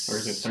Or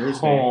is it Thursday?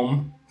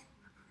 home.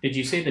 Did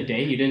you say the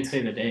day? You didn't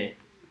say the day.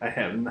 I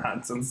have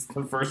not since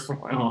the first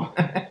one. Oh.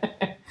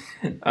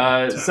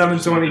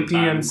 7:20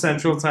 p.m. Time.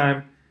 Central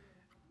Time.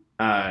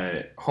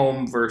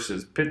 Home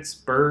versus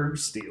Pittsburgh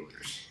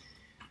Steelers.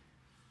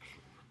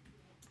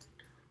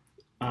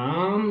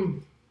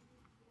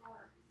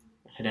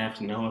 I'd have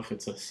to know if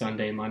it's a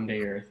Sunday,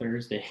 Monday, or a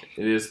Thursday.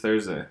 It is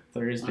Thursday.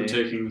 Thursday. I'm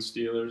taking the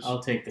Steelers.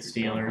 I'll take the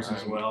Steelers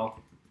as well.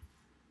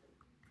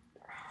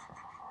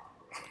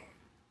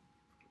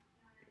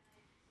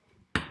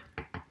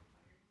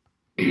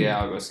 Yeah,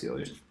 I'll go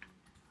Steelers.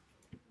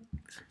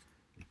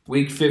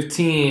 Week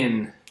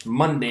 15,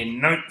 Monday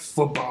Night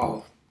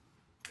Football.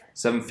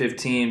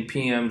 7:15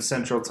 p.m.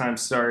 Central Time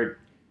start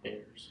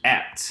Bears.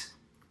 at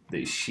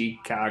the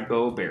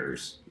Chicago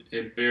Bears.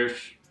 Bears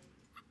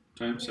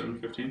time,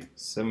 7:15.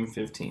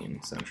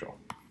 7:15 Central.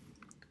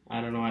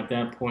 I don't know. At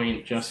that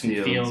point, Justin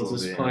Fields Fields will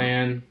is be in.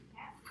 playing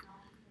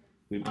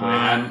We play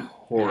at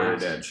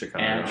Horde at at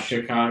Chicago. at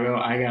Chicago.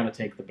 I gotta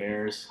take the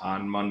Bears.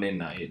 On Monday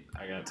night,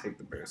 I gotta take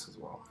the Bears as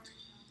well.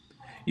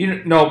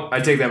 Nope, I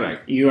take that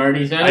back. You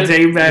already said I it.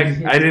 take it back.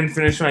 I didn't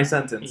finish my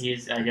sentence.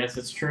 I guess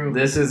it's true.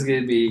 This is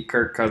gonna be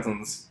Kirk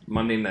Cousins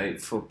Monday Night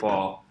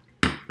Football.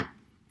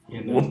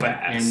 Whoop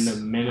ass. And the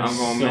I'm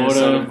going Minnesota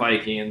Minnesota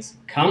Vikings.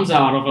 comes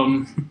out of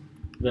them.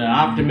 The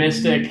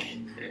optimistic,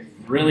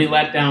 really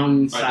let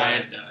down If I die,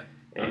 side. I die.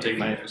 I'm taking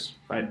the Bears.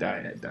 If I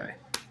die, I die.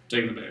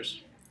 Taking the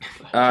Bears.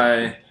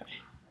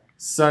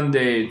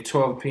 Sunday,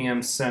 12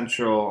 p.m.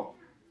 Central.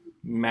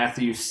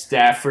 Matthew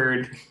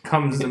Stafford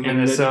comes to And the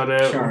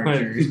Minnesota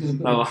Chargers. with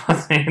the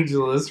Los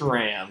Angeles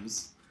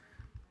Rams.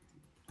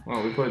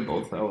 Well, we played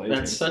both LA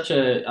That's teams. such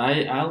a.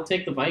 I'll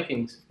take the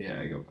Vikings. Yeah,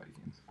 I go Vikings.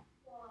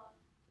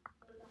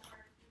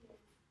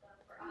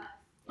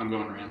 I'm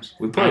going Rams.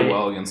 We played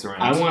well against the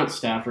Rams. I want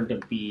Stafford to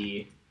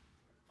be.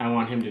 I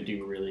want him to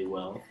do really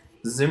well.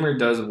 Zimmer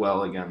does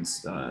well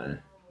against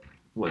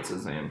what's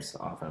his name's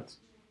offense.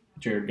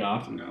 Jared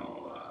Goff,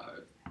 No.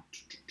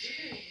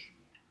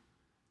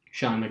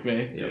 Sean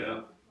McVay. Yep.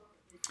 Yeah.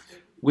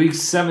 Week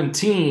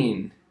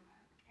 17,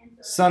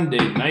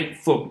 Sunday Night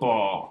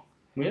Football.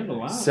 We have a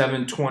lot.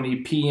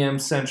 7:20 p.m.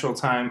 Central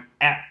Time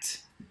at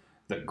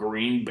the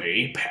Green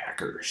Bay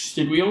Packers.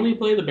 Did we only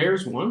play the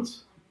Bears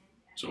once?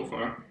 So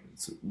far.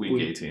 It's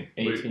week 18.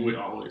 18. We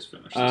always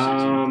finish the season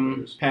with the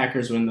Bears.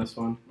 Packers win this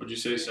one. What'd you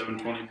say,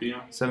 7:20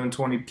 p.m.?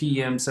 7:20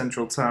 p.m.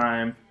 Central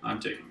Time. I'm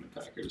taking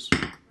the Packers.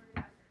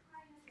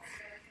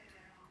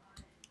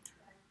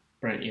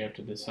 Brent, you have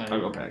to decide. I'll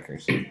go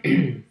Packers.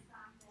 It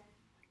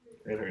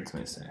hurts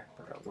me to say,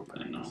 but I'll go I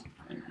Packers. know.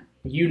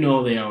 You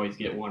know they always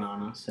get one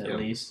on us, at Yep.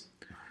 least.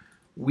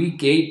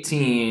 Week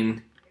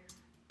 18,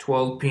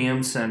 12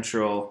 p.m.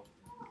 Central.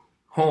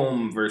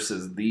 Home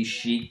versus the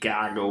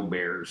Chicago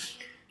Bears.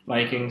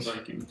 Vikings.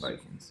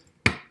 Vikings.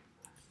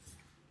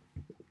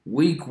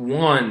 Week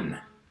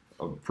 1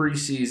 of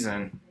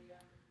preseason.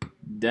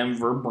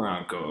 Denver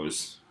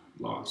Broncos.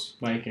 Loss.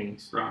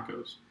 Vikings.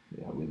 Broncos.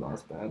 Yeah, we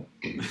lost bad.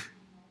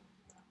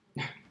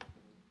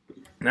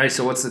 Nice.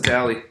 So what's the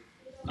tally?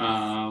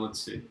 Let's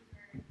see.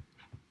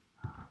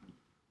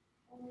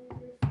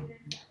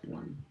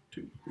 1,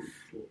 2, 3,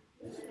 4,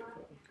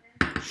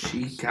 5,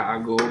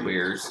 Chicago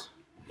Bears.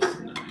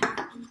 9.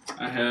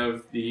 I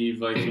have the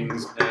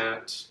Vikings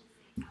at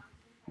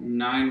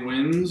 9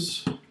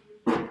 wins.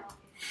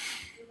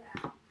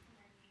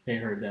 They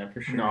heard that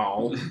for sure.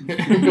 No.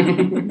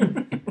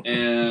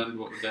 And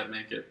what would that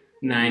make it?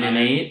 9 and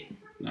 8.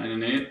 9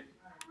 and 8.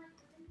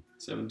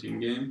 17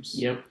 games.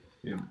 Yep.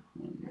 1,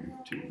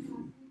 2, 3,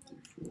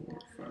 4,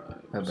 5,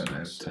 I bet I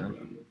have 10.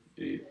 7,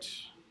 8,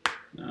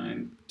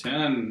 9,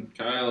 10.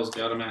 Kyle's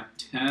got him at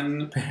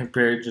 10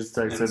 Barry just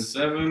and texted,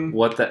 7.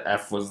 what the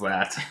F was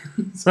that?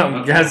 So I'm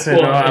Uh-oh. guessing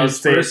Well, Ohio his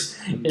State.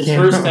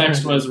 first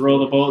text was roll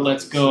the boat,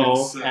 let's go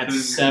Six, at 7,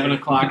 7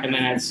 o'clock, and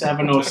then at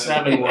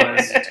 7:07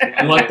 was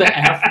what the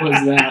F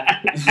was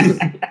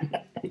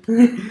that?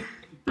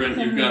 Brent,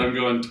 you've got him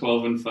going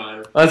 12 and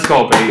 5. Let's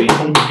go, baby.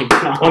 Oh my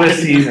god! What a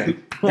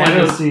season. What That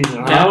a was-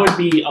 season. That would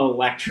be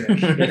electric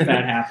if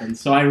that happens.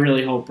 So I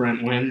really hope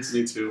Brent wins.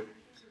 Me too.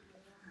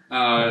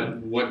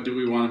 What do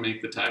we want to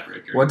make the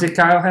tiebreaker? What did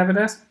Kyle have it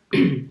as?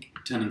 10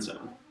 and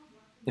 7.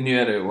 And you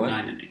had a what?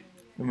 9 and 8.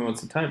 I mean,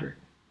 what's the tiebreaker?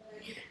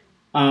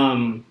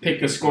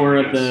 Pick the score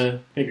of the.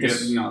 Pick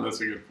the. No,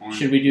 that's a good point.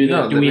 Should we do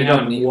that? No, do we have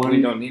don't need, one?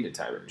 we don't need a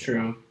tiebreaker.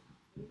 True.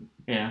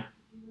 Yeah.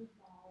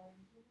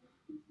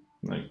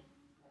 Like,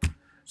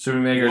 should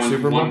we make our One-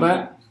 Super Bowl one-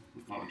 bet?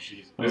 Oh,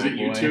 jeez. Oh, Is it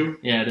you boy. two?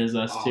 Yeah, it is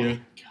us Oh, two.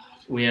 God.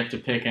 We have to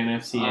pick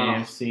NFC,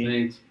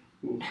 AFC.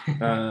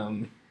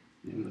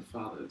 And the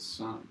father, his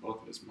son,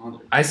 both of his mother.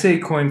 I say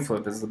coin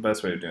flip is the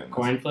best way of doing this.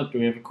 Coin flip. Do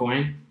we have a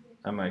coin?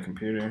 On my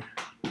computer.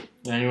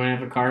 Does anyone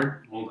have a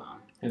card? Hold on.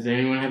 Does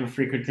anyone have a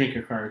frequent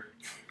drinker card?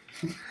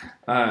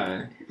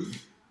 I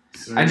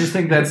just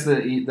think that's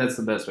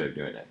the best way of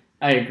doing it.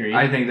 I agree.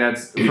 I think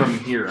that's from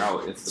here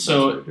out. It's the best way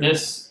So of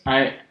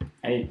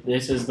doing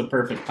this is the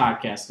perfect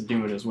podcast to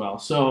do it as well.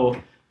 So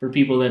for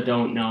people that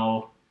don't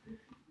know,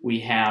 we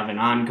have an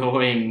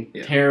ongoing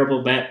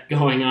terrible bet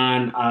going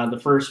on. The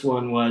first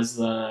one was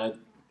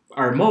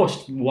our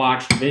most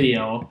watched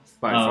video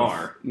by of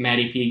far.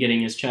 Matty P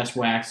getting his chest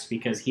waxed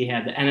because he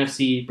had the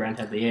NFC, Brent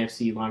had the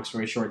AFC. Long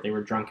story short, they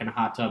were drunk in a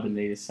hot tub and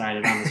they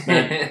decided on this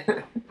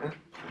bet.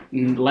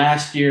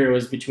 Last year it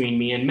was between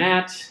me and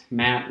Matt.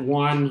 Matt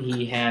won.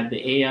 He had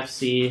the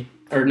AFC,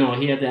 or no,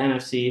 he had the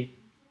NFC.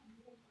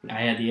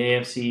 I had the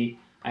AFC.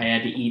 I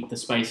had to eat the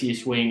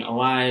spiciest wing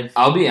alive.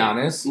 I'll be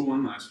honest. Who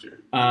won last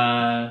year?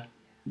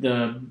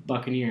 The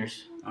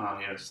Buccaneers. Oh,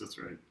 yes, that's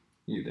right.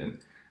 You did.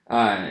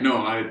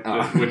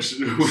 No, which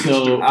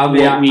So I'll be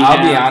what we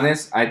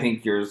honest. I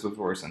think yours was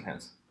worse than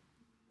his.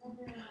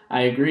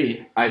 I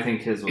agree. I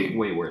think his was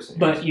way worse than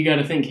But yours. you got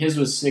to think his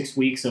was 6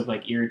 weeks of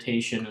like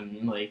irritation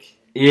and like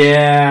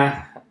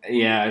Yeah,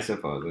 I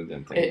suppose I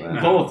didn't think of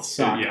that. both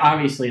suck. Yeah.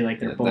 Obviously, like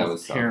they're That both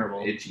was tough.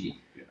 terrible. Itchy.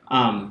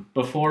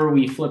 Before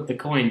we flip the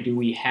coin, do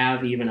we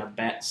have even a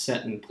bet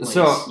set in place?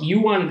 So-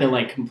 you wanted to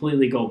like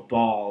completely go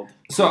bald.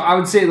 So I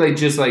would say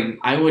just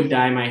I would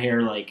dye my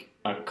hair like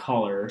a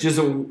color.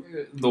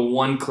 the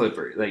one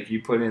clipper. Like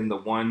you put in the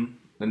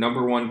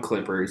number one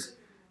clippers,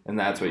 and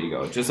that's what you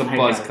go. Just a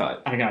buzz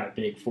cut. I got a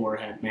big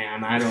forehead,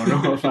 man. I don't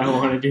know if I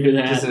want to do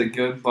that. Just a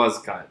good buzz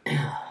cut.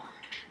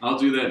 I'll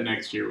do that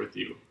next year with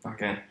you.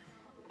 Okay.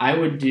 I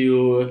would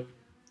do.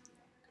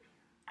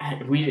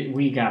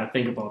 We got to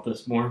think about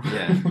this more.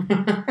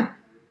 Yeah.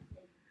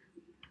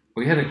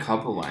 We had a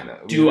couple lined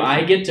up. Do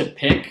I get to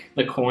pick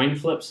the coin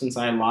flip since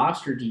I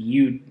lost, or do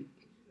you?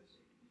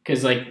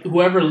 Because like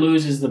whoever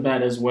loses the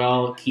bet as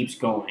well keeps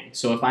going.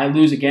 So if I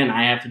lose again,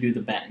 I have to do the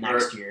bet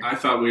next year. I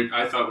thought we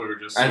were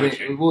just I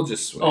switching. think we'll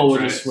just switch. Oh, we'll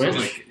Right, just so, switch.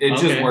 like, It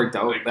just Okay. worked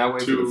out Like that way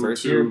for the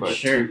first two, year, but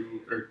Sure.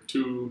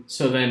 two.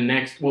 So then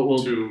next, what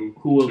will Two,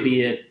 who will two.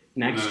 be it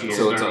next And then year?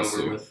 So it's start us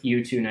over two. with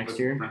You two next with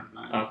year. Brent and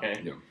I.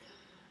 Okay.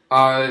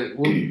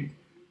 well,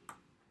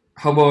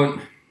 how about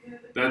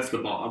That's the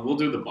bald. We'll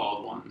do the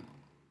bald one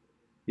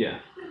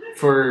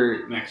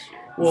for next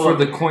year. Well- for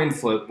the coin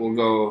flip? We'll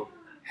go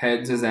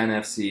heads as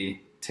NFC,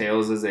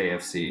 tails as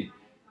AFC,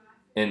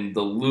 and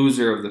the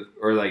loser of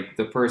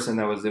the person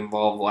that was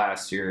involved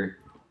last year,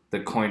 the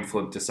coin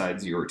flip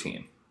decides your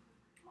team.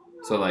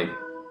 So like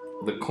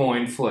the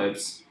coin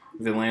flips.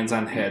 If it lands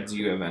on heads,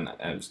 you have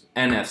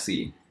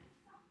NFC.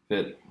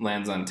 If it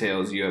lands on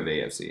tails, you have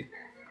AFC.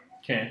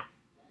 Okay.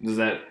 Is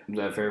that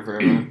fair for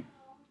everyone?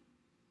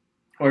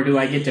 Or do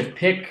I get to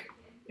pick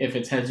if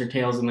it's heads or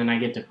tails, and then I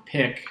get to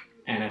pick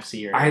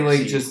NFC or? I like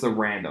AFC? just the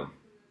random.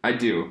 I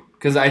do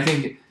because I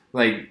think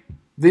like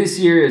this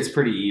year it's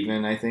pretty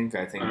even. I think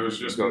I was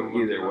you just could gonna go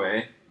look either it up.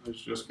 way. I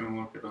was just gonna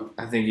look it up.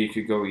 I think you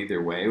could go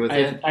either way with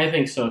it. I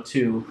think so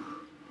too.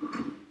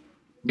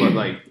 But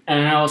like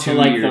And I also 2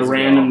 like the years ago.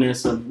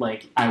 randomness of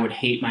like I would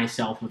hate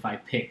myself if I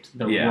picked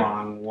the Yeah.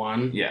 wrong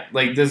one. yeah,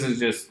 like this is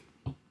just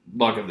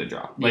luck of the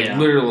draw. Like Yeah.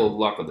 literal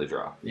luck of the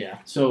draw. Yeah.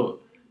 So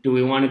do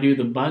we want to do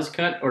the buzz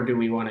cut, or do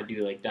we want to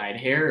do like dyed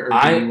hair, or do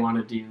I- we want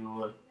to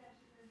do?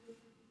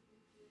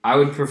 I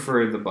would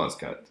prefer the buzz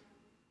cut.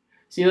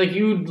 See, like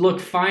you'd look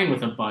fine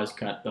with a buzz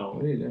cut though.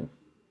 What do you do?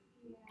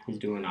 He's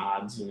doing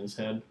odds in his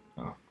head.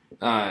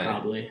 I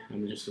Probably.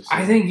 I'm just.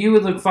 Assuming. think you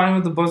would look fine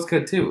with the buzz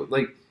cut too.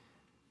 Like,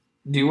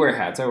 do you wear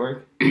hats at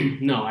work?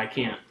 No, I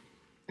can't.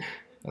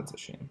 That's a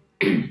shame.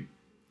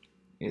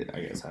 Yeah,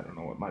 I guess I don't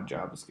know what my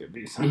job is gonna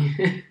be. So.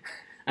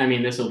 I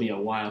mean, this will be a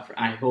while.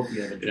 I hope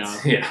you have a job.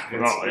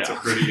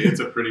 It's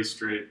a pretty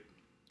straight.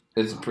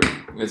 It's a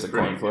coin It's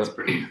flip.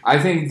 pretty. I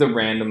think the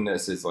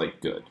randomness is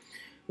like good.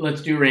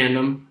 Let's do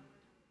random.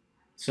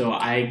 So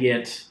I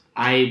get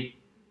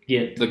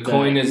The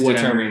coin is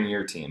whatever. determining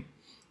your team.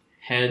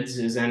 Heads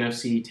is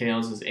NFC,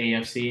 tails is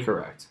AFC.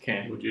 Correct.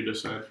 Okay. Would you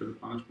decide for the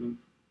punishment?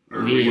 Or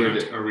are Me. we going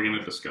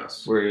to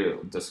discuss? We're going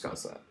to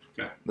discuss that.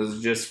 Okay. This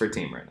is just for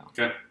team right now.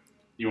 Okay.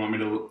 You want me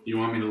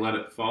to let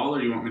it fall,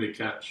 or you want me to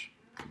catch?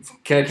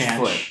 Catch,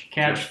 flip.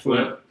 Catch,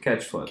 flip.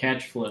 Catch, flip.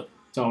 Catch, flip.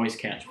 It's always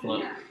catch,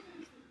 flip.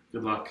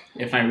 Good luck.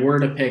 If I were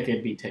to pick,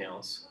 it'd be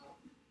tails.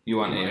 You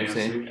want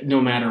AFC? No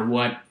matter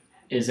what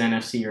is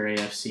NFC or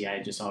AFC,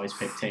 I just always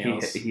pick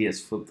tails. He has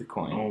flipped the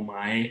coin. Oh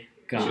my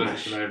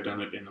gosh. Should I have done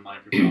it in the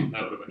microphone?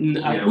 That would have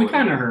been. We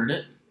kind of heard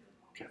it.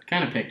 Okay.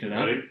 Kind of picked it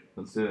up. Ready?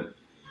 Let's do it.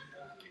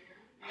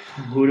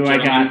 Who do I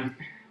got?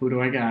 Who do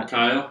I got?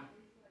 Kyle,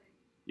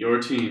 your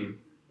team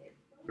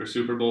for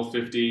Super Bowl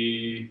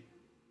 50.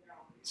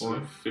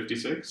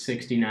 56?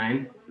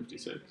 69.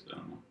 56. I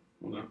don't know.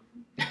 Hold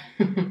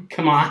on.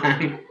 Come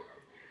on.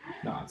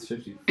 No, it's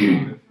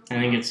 55. I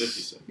think it's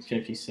 56.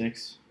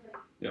 56.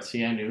 Yeah.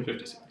 See, I knew.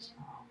 56.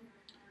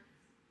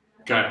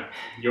 Okay,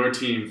 your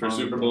team for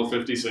Super Bowl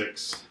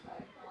 56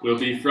 will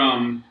be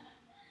from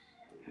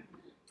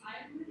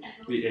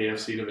the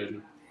AFC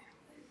division.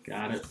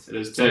 Got it. It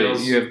is So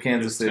tails. you have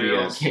Kansas City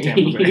as Tails.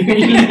 Tampa Bay.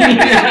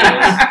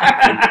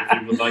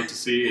 If you would like to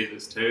see, it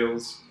is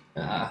tails.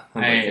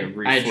 I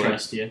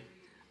trust you.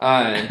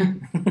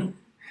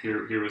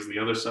 Here was the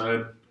other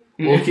side.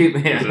 We'll keep.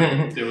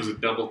 It was a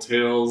double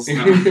tails.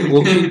 No.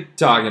 We'll keep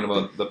talking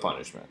about the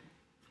punishment.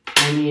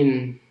 I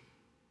mean,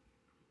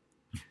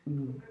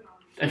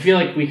 I feel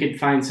like we could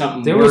find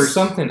something There worse. was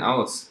something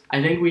else.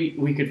 I think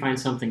we could find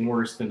something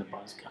worse than a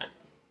buzz cut.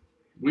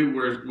 We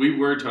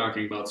were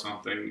talking about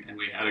something, and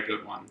we had a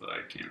good one, but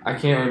I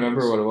can't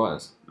remember what it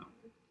was. No.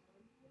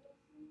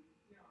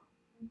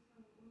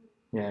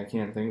 Yeah, I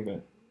can't think of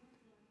it.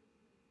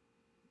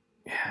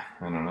 Yeah,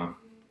 I don't know.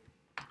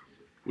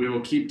 We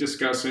will keep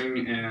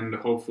discussing, and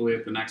hopefully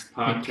at the next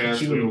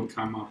podcast we will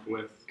come up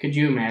with. Could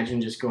you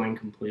imagine just going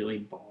completely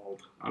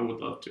bald? I would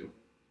love to.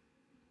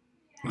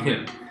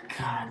 Yeah.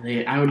 God,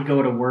 I would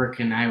go to work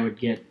and I would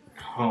get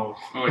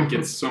it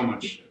gets so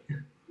much shit.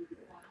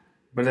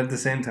 But at the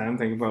same time,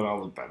 think about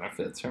all the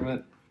benefits from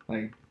it.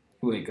 Like,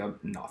 you wake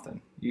up,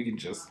 nothing. You can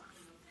just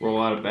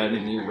roll out of bed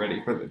and you're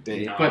ready for the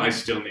day. No, But- I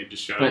still need to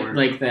shower. But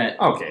like that,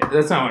 Okay,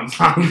 that's not what I'm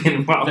talking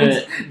about.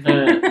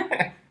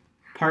 the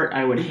part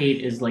I would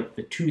hate is like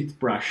the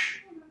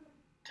toothbrush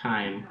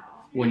time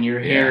when your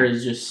hair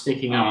is just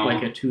sticking up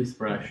like a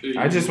toothbrush.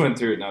 I just went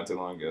through it not too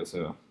long ago,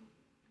 so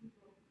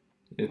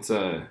it's See,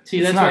 it's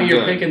that's not why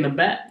you're good. picking the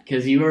bet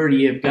because you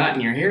already have gotten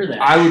your hair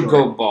that. I would short.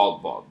 go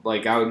bald.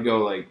 Like I would go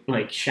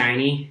like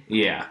shiny.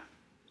 yeah,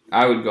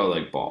 I would go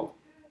like bald.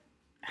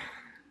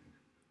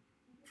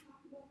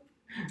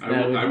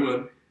 I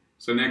would.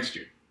 So next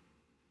year.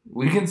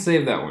 We can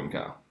save that one,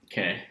 Kyle.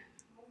 Okay.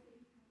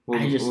 We'll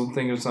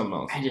think of something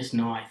else. I just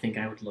know I think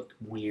I would look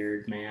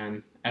weird,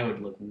 man. I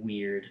would look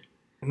weird.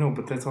 No,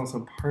 but that's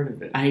also part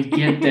of it. I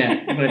get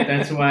that, but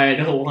that's why I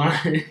don't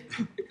want it.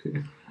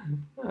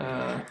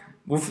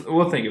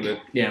 We'll think of it.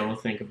 Yeah, we'll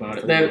think about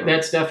it.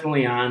 That's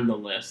definitely on the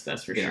list.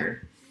 That's for Yeah.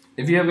 sure.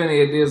 If you have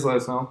any ideas, let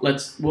us know.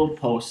 We'll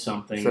post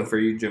something. Except for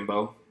you,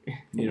 Jimbo.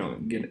 You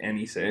don't get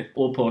any say.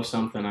 We'll post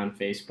something on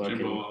Facebook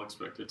Jimbo, I'll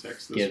expect a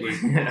text this Get- week.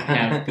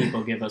 have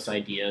people give us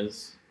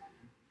ideas.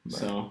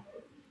 So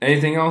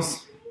Anything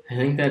else? I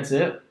think that's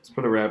it. Let's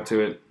put a wrap to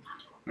it.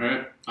 All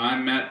right,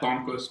 I'm Matt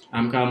Blomquist.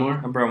 I'm Kyle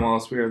I'm Brian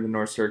Wallace. We are the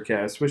North Star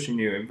Cast, wishing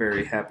you a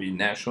very happy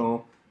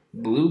National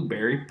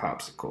Blueberry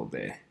Popsicle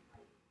Day.